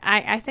 and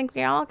I think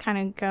we all kind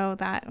of go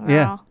that.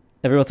 Yeah.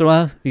 Every once in a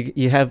while,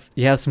 you have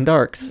some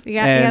darks. You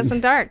have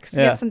some darks.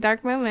 You have some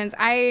dark moments.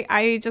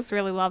 I just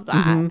really love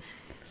that. Mm-hmm.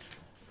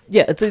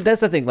 Yeah,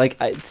 that's the thing. Like,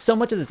 so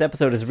much of this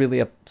episode is really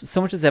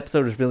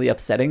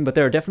upsetting, but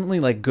there are definitely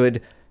like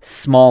good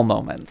small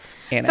moments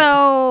in it.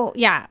 So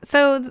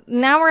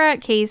now we're at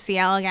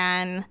KCL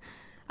again.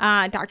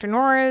 Dr.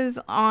 Nora's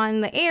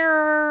on the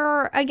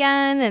air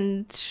again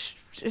and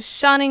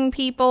shunning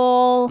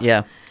people.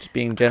 Yeah, just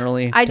being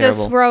generally. I terrible.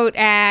 just wrote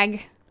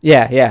ag.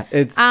 Yeah,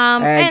 it's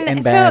ag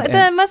and bad. So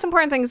the most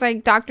important thing is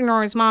like Dr.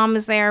 Nora's mom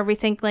is there. We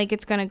think like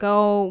it's gonna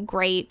go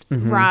great.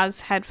 Mm-hmm.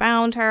 Roz had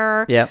found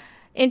her. Yeah.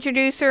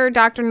 Introduce her.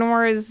 Dr.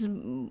 Nora's...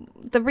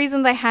 The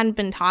reason they hadn't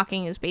been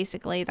talking is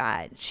basically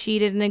that she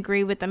didn't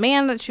agree with the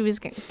man that she was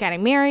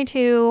getting married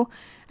to,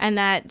 and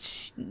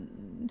that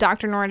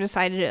Dr. Nora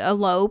decided to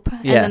elope,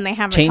 and then they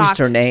haven't changed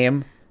her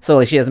name. So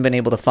like she hasn't been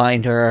able to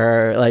find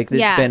her. Like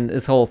it's been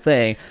this whole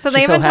thing. So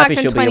they haven't talked in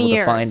 20 years. She'll be able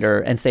to find her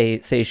and say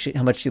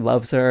how much she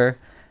loves her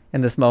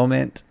in this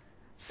moment.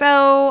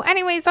 So,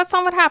 anyways, that's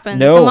not what happens.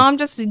 No. The mom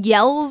just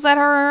yells at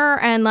her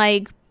and,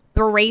 like,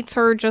 berates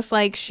her just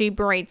like she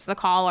berates the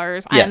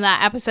callers. Yeah. And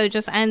that episode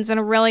just ends in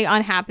a really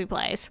unhappy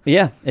place.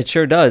 Yeah, it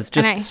sure does.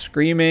 Just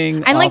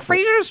screaming. And, like,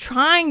 Frasier's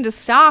trying to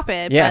stop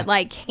it, but,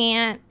 like,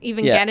 can't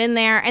even get in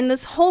there. And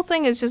this whole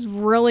thing is just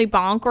really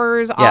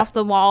bonkers off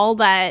the wall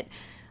that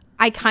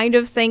I kind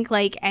of think,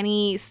 like,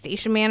 any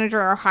station manager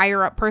or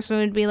higher up person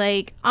would be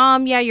like,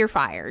 yeah, you're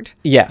fired.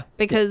 Yeah.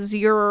 Because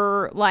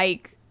you're,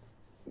 like,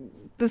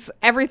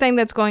 everything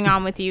that's going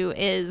on with you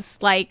is,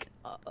 like,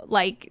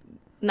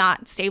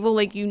 not stable.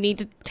 Like, you need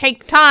to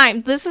take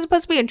time. This is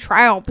supposed to be a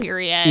trial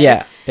period.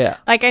 Yeah.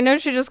 Like, I know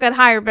she just got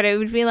hired, but it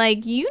would be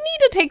like, you need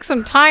to take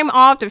some time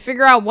off to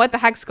figure out what the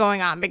heck's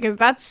going on, because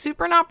that's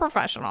super not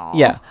professional.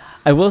 Yeah.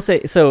 I will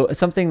say, so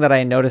something that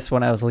I noticed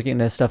when I was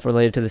looking at stuff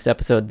related to this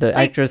episode, the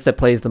actress that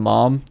plays the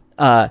mom,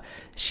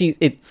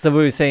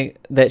 somebody was saying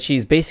that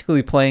she's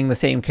basically playing the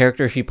same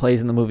character she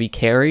plays in the movie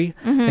Carrie.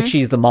 Mm-hmm. Like,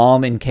 she's the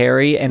mom in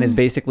Carrie, and is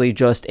basically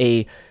just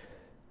a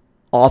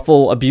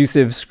awful,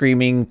 abusive,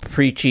 screaming,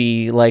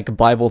 preachy, like,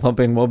 Bible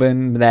thumping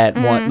woman that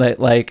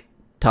like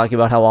talking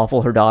about how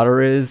awful her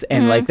daughter is,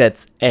 and like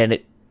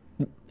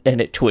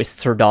it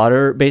twists her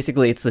daughter.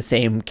 Basically, it's the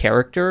same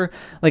character.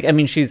 Like, I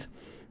mean,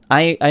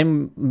 I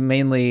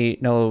mainly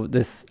know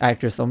this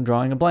actress, I'm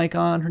drawing a blank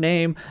on her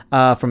name,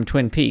 from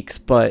Twin Peaks,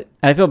 but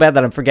I feel bad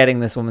that I'm forgetting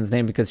this woman's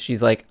name because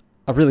she's, like,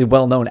 a really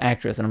well-known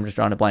actress, and I'm just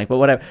drawing a blank, but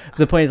whatever.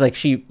 The point is, like,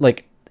 she,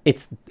 like,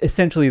 it's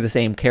essentially the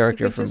same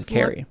character from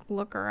Carrie.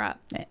 Look her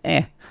up.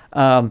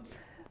 Wow.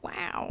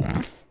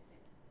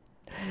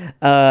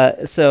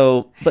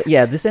 But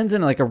yeah, this ends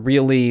in, like, a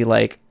really,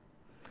 like...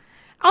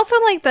 Also,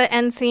 like, the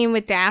end scene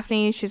with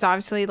Daphne, she's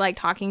obviously, like,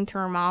 talking to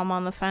her mom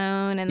on the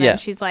phone, and then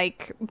she's,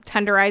 like,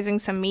 tenderizing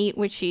some meat,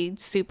 which she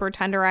super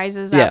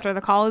tenderizes after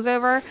the call is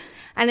over.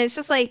 And it's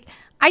just, like,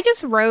 I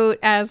just wrote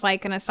as,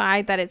 like, an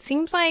aside that it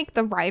seems like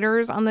the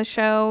writers on the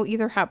show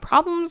either have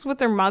problems with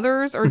their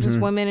mothers or just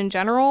women in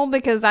general,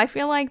 because I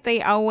feel like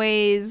they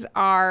always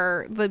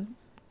are the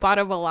butt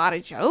of a lot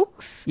of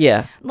jokes.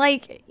 Yeah.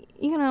 Like,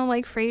 you know,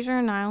 like,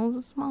 Frasier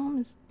Niles' mom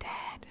is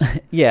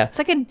dead. Yeah. It's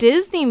like a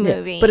Disney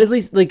movie. But at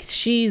least, like,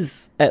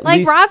 she's at like,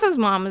 least... Roz's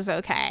mom is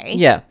okay.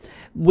 Yeah.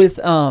 With,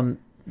 the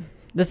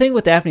thing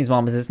with Daphne's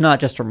mom is it's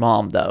not just her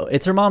mom, though.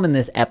 It's her mom in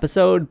this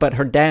episode, but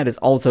her dad is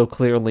also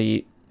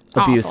clearly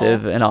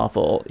abusive and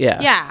awful.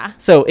 Yeah.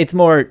 So it's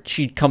more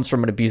she comes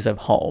from an abusive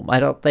home. I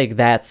don't think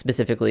that's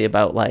specifically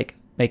about, like,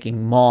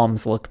 making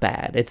moms look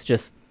bad. It's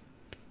just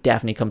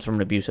Daphne comes from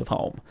an abusive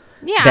home.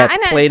 Yeah. That's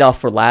played off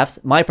for laughs.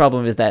 My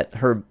problem is that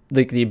her,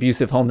 like, the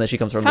abusive home that she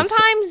comes from.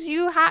 Sometimes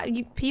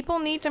people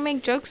need to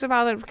make jokes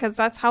about it because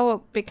that's how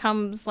it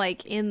becomes,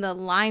 like, in the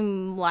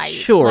limelight.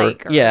 Sure.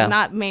 Like,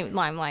 not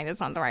limelight is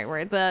not the right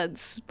word. The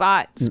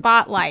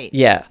spotlight.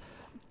 Yeah.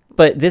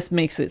 But this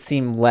makes it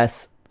seem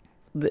less.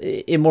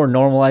 It more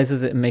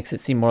normalizes it and makes it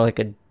seem more like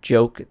a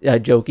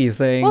jokey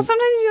thing. Well,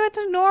 sometimes you have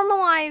to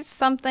normalize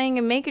something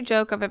and make a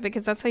joke of it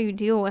because that's how you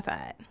deal with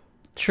it.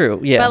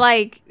 True, yeah. But,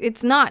 like,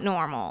 it's not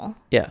normal.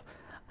 Yeah.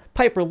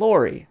 Piper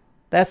Laurie.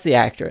 That's the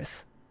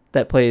actress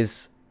that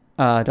plays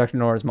Dr.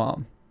 Nora's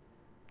mom.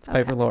 It's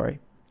Piper Laurie.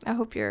 I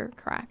hope you're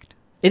correct.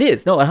 It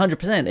is. No,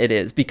 100% it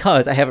is,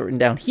 because I have it written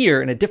down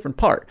here in a different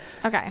part.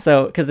 Okay.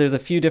 So, because there's a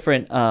few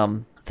different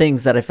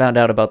things that I found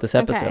out about this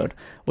episode.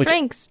 Which,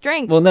 drinks.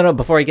 Well, no,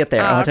 before I get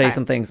there, I want to tell you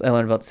some things I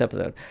learned about this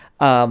episode.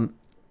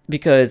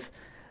 Because,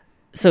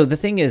 so the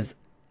thing is,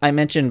 I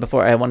mentioned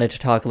before I wanted to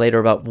talk later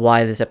about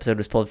why this episode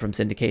was pulled from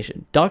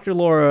syndication. Dr.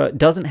 Laura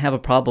doesn't have a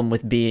problem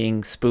with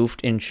being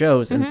spoofed in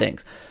shows and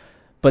things,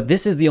 but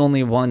this is the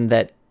only one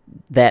that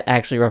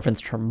actually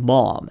referenced her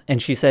mom, and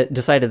she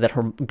decided that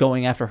her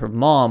going after her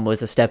mom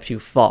was a step too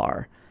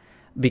far,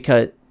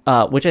 because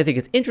which I think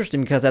is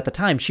interesting, because at the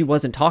time she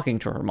wasn't talking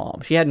to her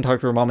mom. She hadn't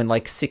talked to her mom in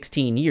like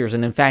 16 years,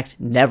 and in fact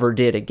never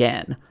did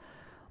again.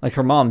 Like,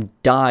 her mom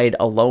died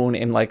alone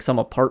in, like, some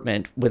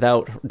apartment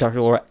without Dr.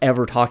 Laura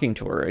ever talking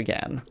to her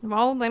again.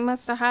 Well, they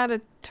must have had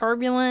a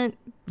turbulent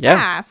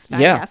past,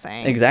 I'm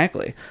guessing.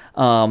 Exactly.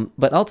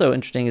 But also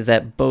interesting is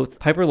that both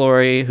Piper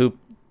Laurie, who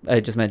I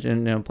just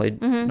mentioned,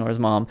 played Nora's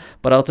mom,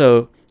 but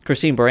also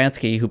Christine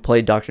Baranski, who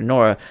played Dr.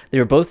 Nora, they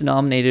were both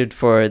nominated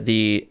for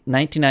the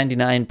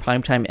 1999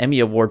 Primetime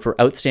Emmy Award for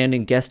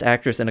Outstanding Guest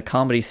Actress in a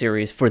Comedy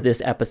Series for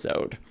this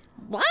episode.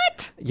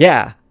 What?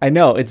 Yeah, I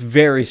know. It's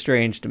very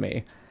strange to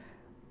me.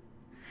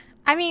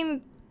 I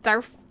mean,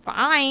 they're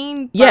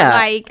fine, but,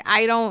 like,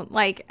 I don't,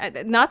 like,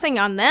 nothing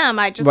on them.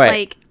 I just,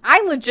 like,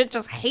 I legit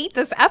just hate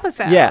this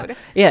episode. Yeah,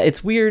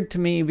 it's weird to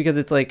me because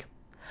it's, like,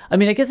 I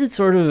mean, I guess it's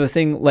sort of a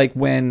thing, like,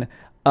 when,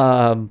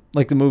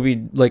 like, the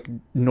movie, like,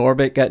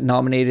 Norbit got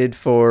nominated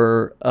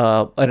for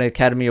an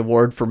Academy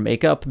Award for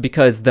makeup,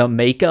 because the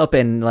makeup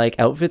and, like,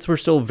 outfits were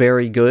still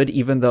very good,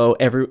 even though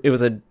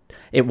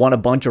it won a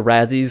bunch of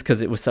Razzies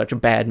because it was such a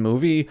bad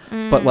movie,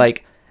 but,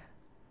 like,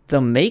 the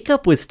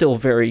makeup was still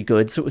very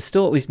good, so it was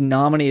still at least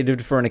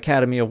nominated for an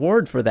Academy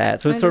Award for that.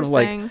 So it's sort of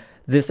like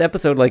this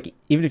episode, like,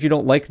 even if you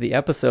don't like the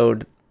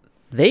episode,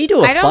 they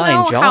do a fine job. I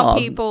don't know how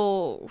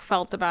people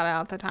felt about it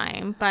at the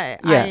time,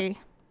 but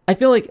I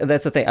feel like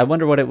that's the thing. I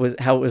wonder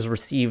how it was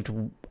received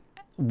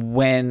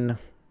when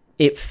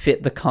it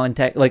fit the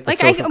context, like the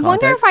social context. I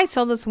wonder if I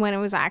saw this when it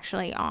was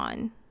actually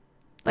on.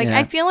 Like,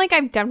 I feel like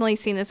I've definitely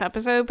seen this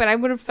episode, but I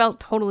would have felt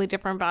totally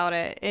different about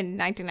it in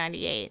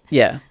 1998.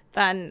 Yeah.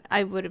 Than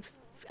I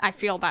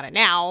feel about it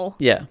now.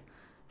 Yeah.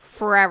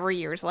 Forever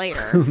years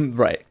later.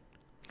 Right.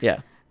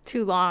 Yeah.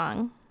 Too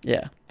long.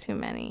 Yeah. Too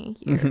many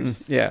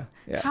years. Yeah.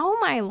 How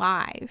am I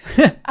alive?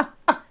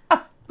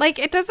 Like,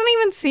 it doesn't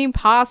even seem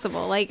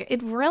possible. Like,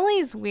 it really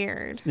is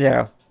weird.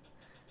 Yeah.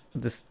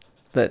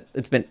 That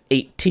it's been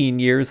 18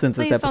 years since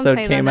this episode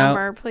came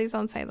out. Please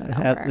don't say the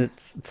number.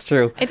 It's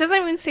true. It doesn't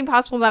even seem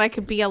possible that I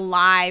could be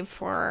alive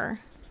for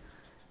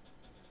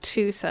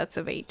 2 sets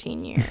of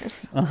 18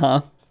 years.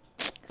 Uh-huh.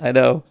 I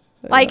know.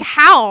 Like,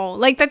 how?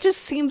 Like, that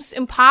just seems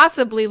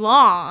impossibly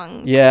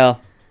long. Yeah.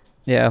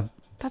 Yeah.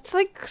 That's,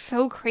 like,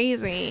 so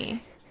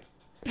crazy.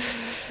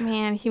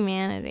 Man,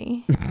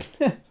 humanity.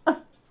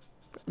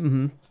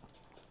 Mm-hmm.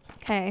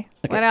 Okay.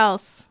 What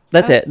else?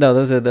 That's it. No,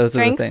 those are the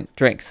things.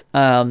 Drinks.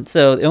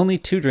 So the only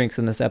 2 drinks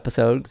in this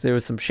episode. There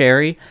was some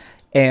sherry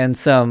and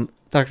some.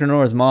 Dr.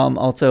 Nora's mom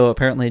also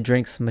apparently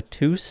drinks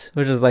Mateus,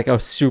 which is like a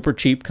super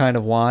cheap kind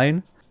of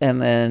wine. And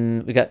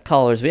then we got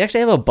callers. We actually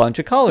have a bunch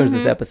of callers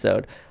this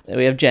episode.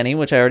 We have Jenny,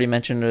 which I already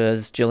mentioned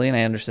was Gillian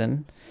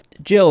Anderson.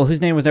 Jill, whose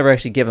name was never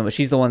actually given, but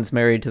she's the one that's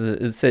married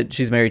to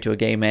she's married to a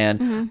gay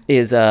man,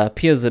 is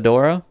Pia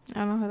Zadora. I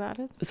don't know who that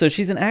is. So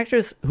she's an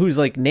actress whose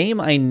like name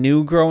I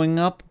knew growing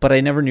up, but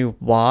I never knew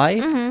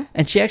why.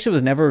 And she actually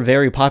was never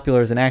very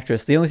popular as an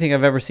actress. The only thing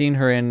I've ever seen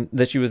her in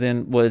that she was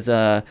in was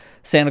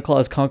Santa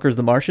Claus Conquers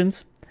the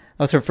Martians.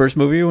 That was her first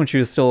movie when she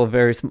was still a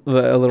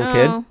little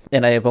kid,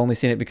 and I have only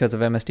seen it because of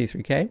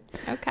MST3K.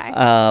 Okay.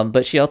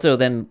 But she also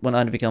then went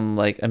on to become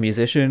like a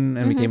musician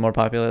and became more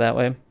popular that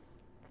way.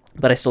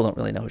 But I still don't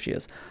really know who she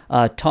is.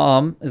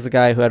 Tom is the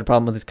guy who had a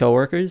problem with his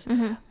coworkers.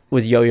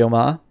 Was Yo-Yo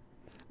Ma.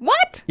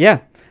 What?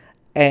 Yeah.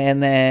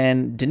 And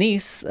then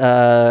Denise, who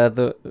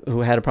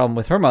had a problem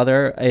with her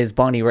mother, is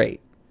Bonnie Raitt.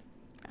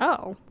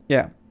 Oh.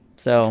 Yeah.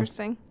 So.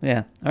 Interesting.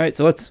 Yeah. All right.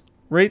 So let's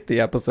rate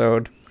the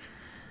episode.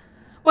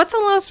 What's the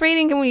lowest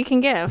rating we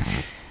can give?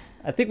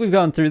 I think we've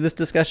gone through this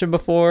discussion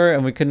before,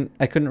 and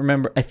I couldn't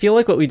remember. I feel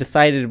like what we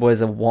decided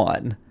was a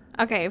 1.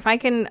 Okay,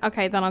 then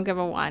I'll give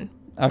a 1.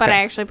 Okay. But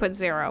I actually put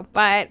 0.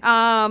 But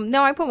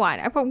no, I put 1.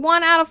 I put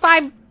 1 out of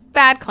 5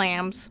 bad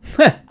clams.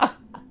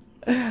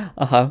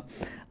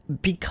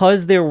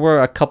 Because there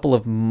were a couple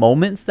of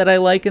moments that I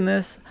like in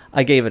this,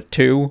 I gave it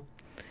 2.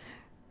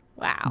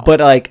 Wow. But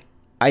like,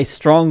 I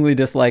strongly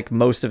dislike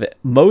most of it.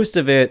 Most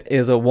of it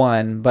is a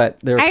 1, but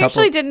there are a couple...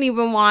 actually didn't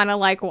even want to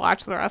like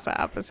watch the rest of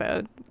the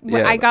episode.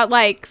 Yeah, I got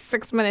like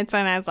 6 minutes in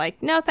and I was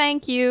like, no,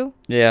 thank you.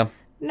 Yeah.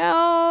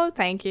 No,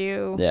 thank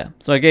you. Yeah.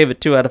 So I gave it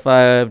 2 out of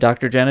 5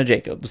 Dr. Jenna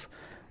Jacobs,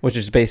 which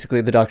is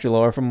basically the Dr.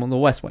 Laura from The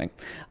West Wing.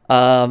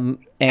 And...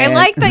 I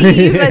like that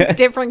you use a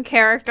different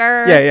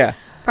character. Yeah.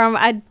 From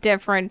a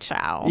different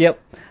show. Yep.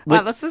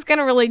 Wow, this is going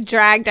to really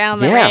drag down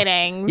the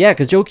ratings. Yeah,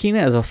 because Joe Keena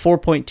has a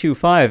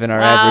 4.25 in our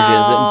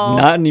averages.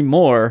 Not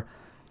anymore.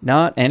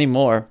 Not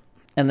anymore.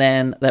 And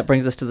then that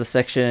brings us to the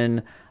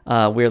section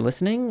We're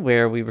Listening,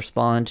 where we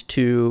respond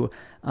to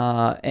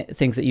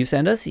things that you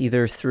send us,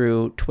 either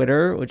through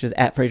Twitter, which is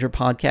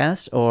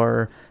 @FrasierPodcast,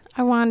 or...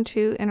 I want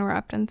to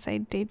interrupt and say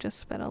Dave just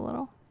spit a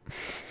little.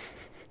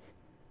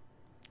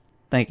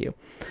 Thank you.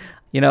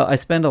 You know, I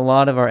spend a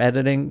lot of our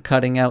editing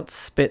cutting out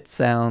spit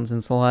sounds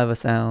and saliva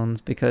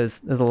sounds because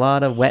there's a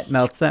lot of wet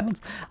mouth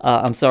sounds.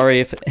 I'm sorry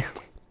if...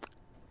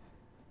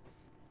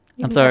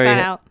 I'm sorry. Cut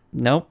that out.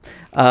 Nope.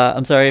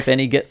 I'm sorry if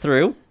any get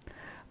through.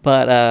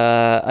 But,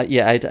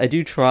 yeah, I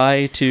do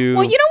try to...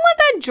 Well, you don't want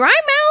that dry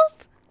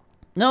mouth?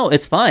 No,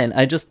 it's fine.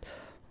 I just,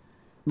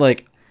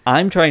 like,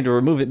 I'm trying to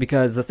remove it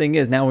because the thing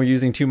is, now we're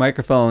using 2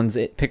 microphones.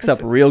 It picks up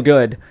real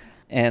good.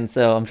 And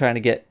so I'm trying to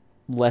get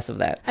less of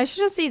that. I should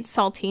just eat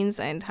saltines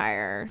the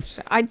entire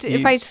show.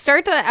 If I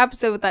start the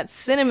episode with that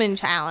cinnamon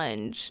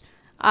challenge,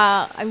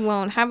 I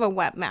won't have a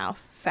wet mouth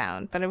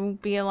sound, but it will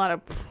be a lot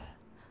of...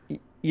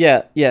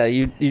 Yeah,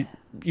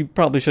 you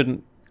probably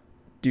shouldn't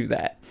do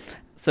that.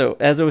 So,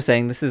 as I was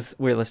saying, this is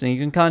We're Listening.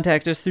 You can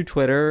contact us through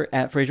Twitter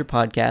 @Frasier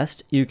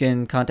Podcast. You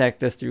can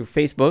contact us through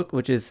Facebook,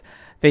 which is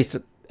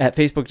at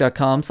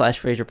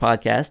facebook.com/Frasier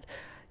Podcast.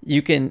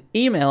 You can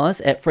email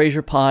us at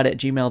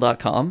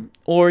FrasierPod@gmail.com,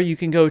 or you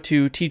can go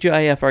to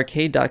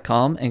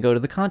tgifarcade.com and go to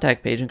the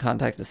contact page and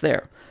contact us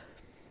there.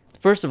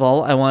 First of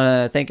all, I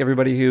want to thank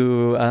everybody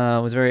who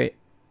was very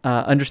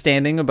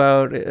understanding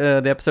about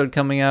the episode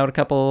coming out a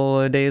couple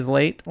of days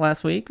late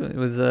last week.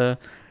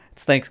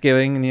 It's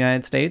Thanksgiving in the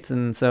United States,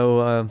 and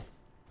so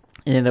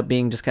it ended up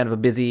being just kind of a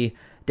busy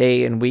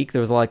day and week.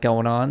 There was a lot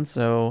going on,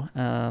 so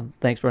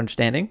thanks for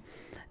understanding.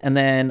 And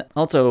then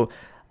also...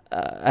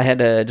 I had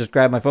to just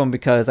grab my phone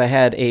because I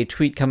had a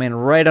tweet come in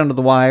right under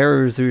the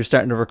wire as we were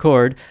starting to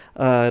record.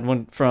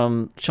 One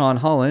from Sean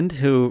Holland,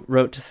 who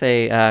wrote to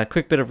say,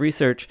 quick bit of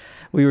research.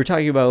 We were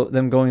talking about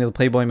them going to the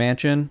Playboy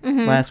Mansion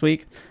last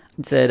week.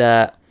 It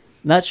said,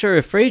 Not sure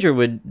if Frasier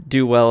would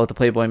do well at the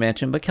Playboy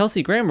Mansion, but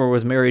Kelsey Grammer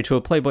was married to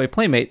a Playboy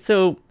Playmate,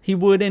 so he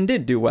would and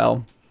did do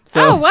well.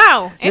 So, oh,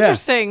 wow.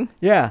 Interesting.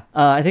 Yeah.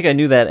 I think I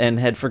knew that and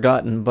had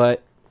forgotten,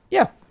 but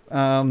yeah,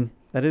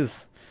 that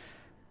is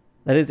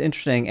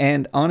interesting,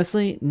 and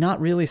honestly,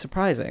 not really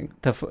surprising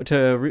to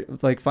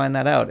find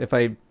that out. If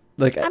I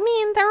like, I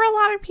mean, there were a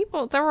lot of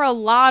people. There were a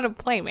lot of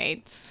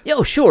Playmates.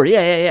 Oh, sure,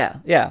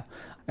 yeah.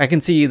 I can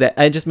see that.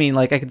 I just mean,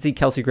 like, I can see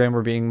Kelsey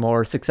Grammer being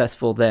more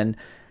successful than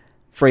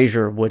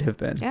Frasier would have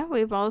been. Yeah,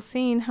 we've all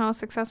seen how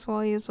successful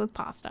he is with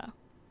pasta.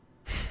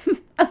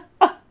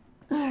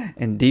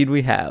 Indeed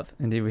we have.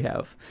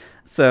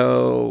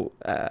 So,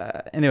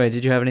 anyway,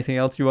 did you have anything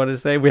else you wanted to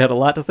say? We had a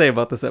lot to say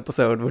about this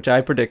episode, which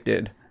I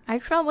predicted. I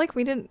felt like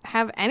we didn't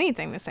have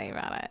anything to say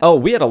about it. Oh,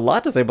 we had a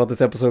lot to say about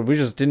this episode. We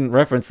just didn't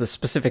reference the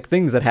specific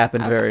things that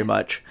happened very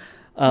much.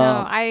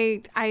 No,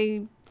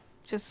 I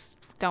just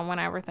don't want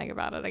to ever think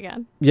about it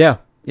again. Yeah.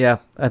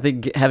 I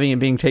think having it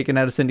being taken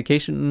out of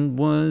syndication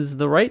was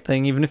the right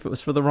thing, even if it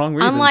was for the wrong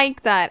reasons.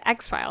 Unlike that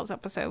X-Files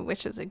episode,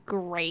 which is a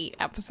great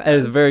episode. It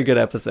is a very good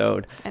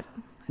episode. It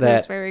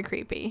is very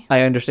creepy.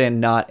 I understand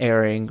not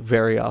airing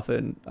very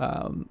often.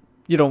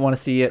 You don't want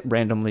to see it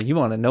randomly. You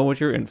want to know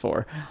what you're in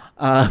for.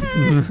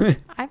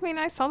 I mean,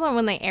 I saw that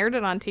when they aired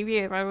it on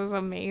TV. I thought it was an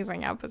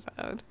amazing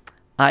episode.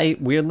 I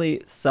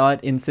weirdly saw it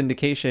in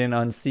syndication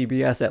on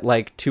CBS at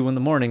like 2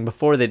 a.m.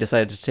 before they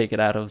decided to take it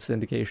out of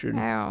syndication.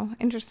 Oh,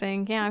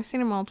 interesting. Yeah, I've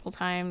seen it multiple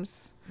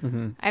times.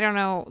 Mm-hmm. I don't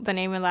know the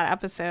name of that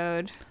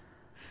episode.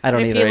 I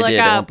don't either. If you look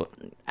up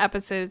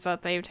episodes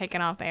that they've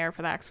taken off the air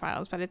for the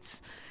X-Files, but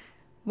it's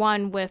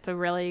one with a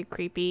really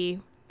creepy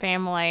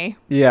family.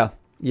 Yeah.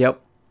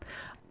 Yep.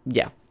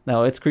 Yeah.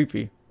 No, it's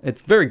creepy.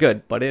 It's very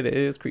good, but it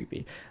is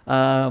creepy.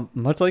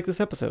 Much like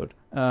this episode.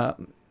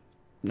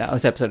 No,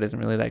 this episode isn't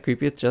really that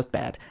creepy. It's just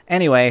bad.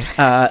 Anyway,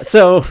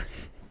 so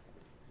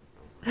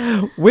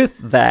with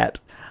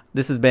that,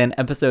 this has been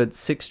episode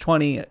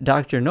 620,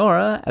 Dr.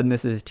 Nora, and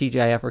this is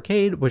TGIF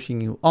Arcade, wishing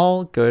you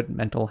all good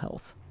mental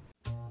health.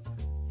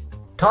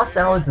 Tossed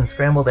Salads and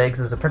Scrambled Eggs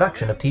is a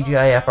production of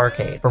TGIF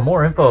Arcade. For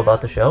more info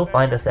about the show,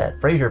 find us at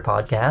Frasier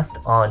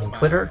Podcast on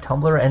Twitter,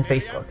 Tumblr, and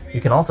Facebook.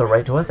 You can also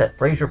write to us at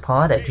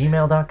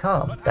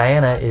FrasierPod@gmail.com.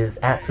 Diana is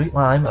at Sweet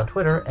Lime on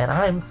Twitter, and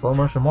I'm Slow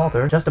Motion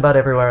Walter, just about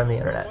everywhere on the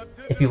internet.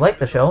 If you like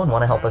the show and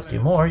want to help us do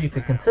more, you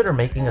could consider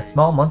making a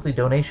small monthly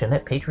donation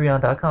at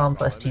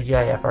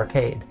patreon.com/TGIF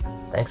Arcade.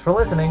 Thanks for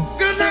listening.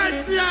 Good night!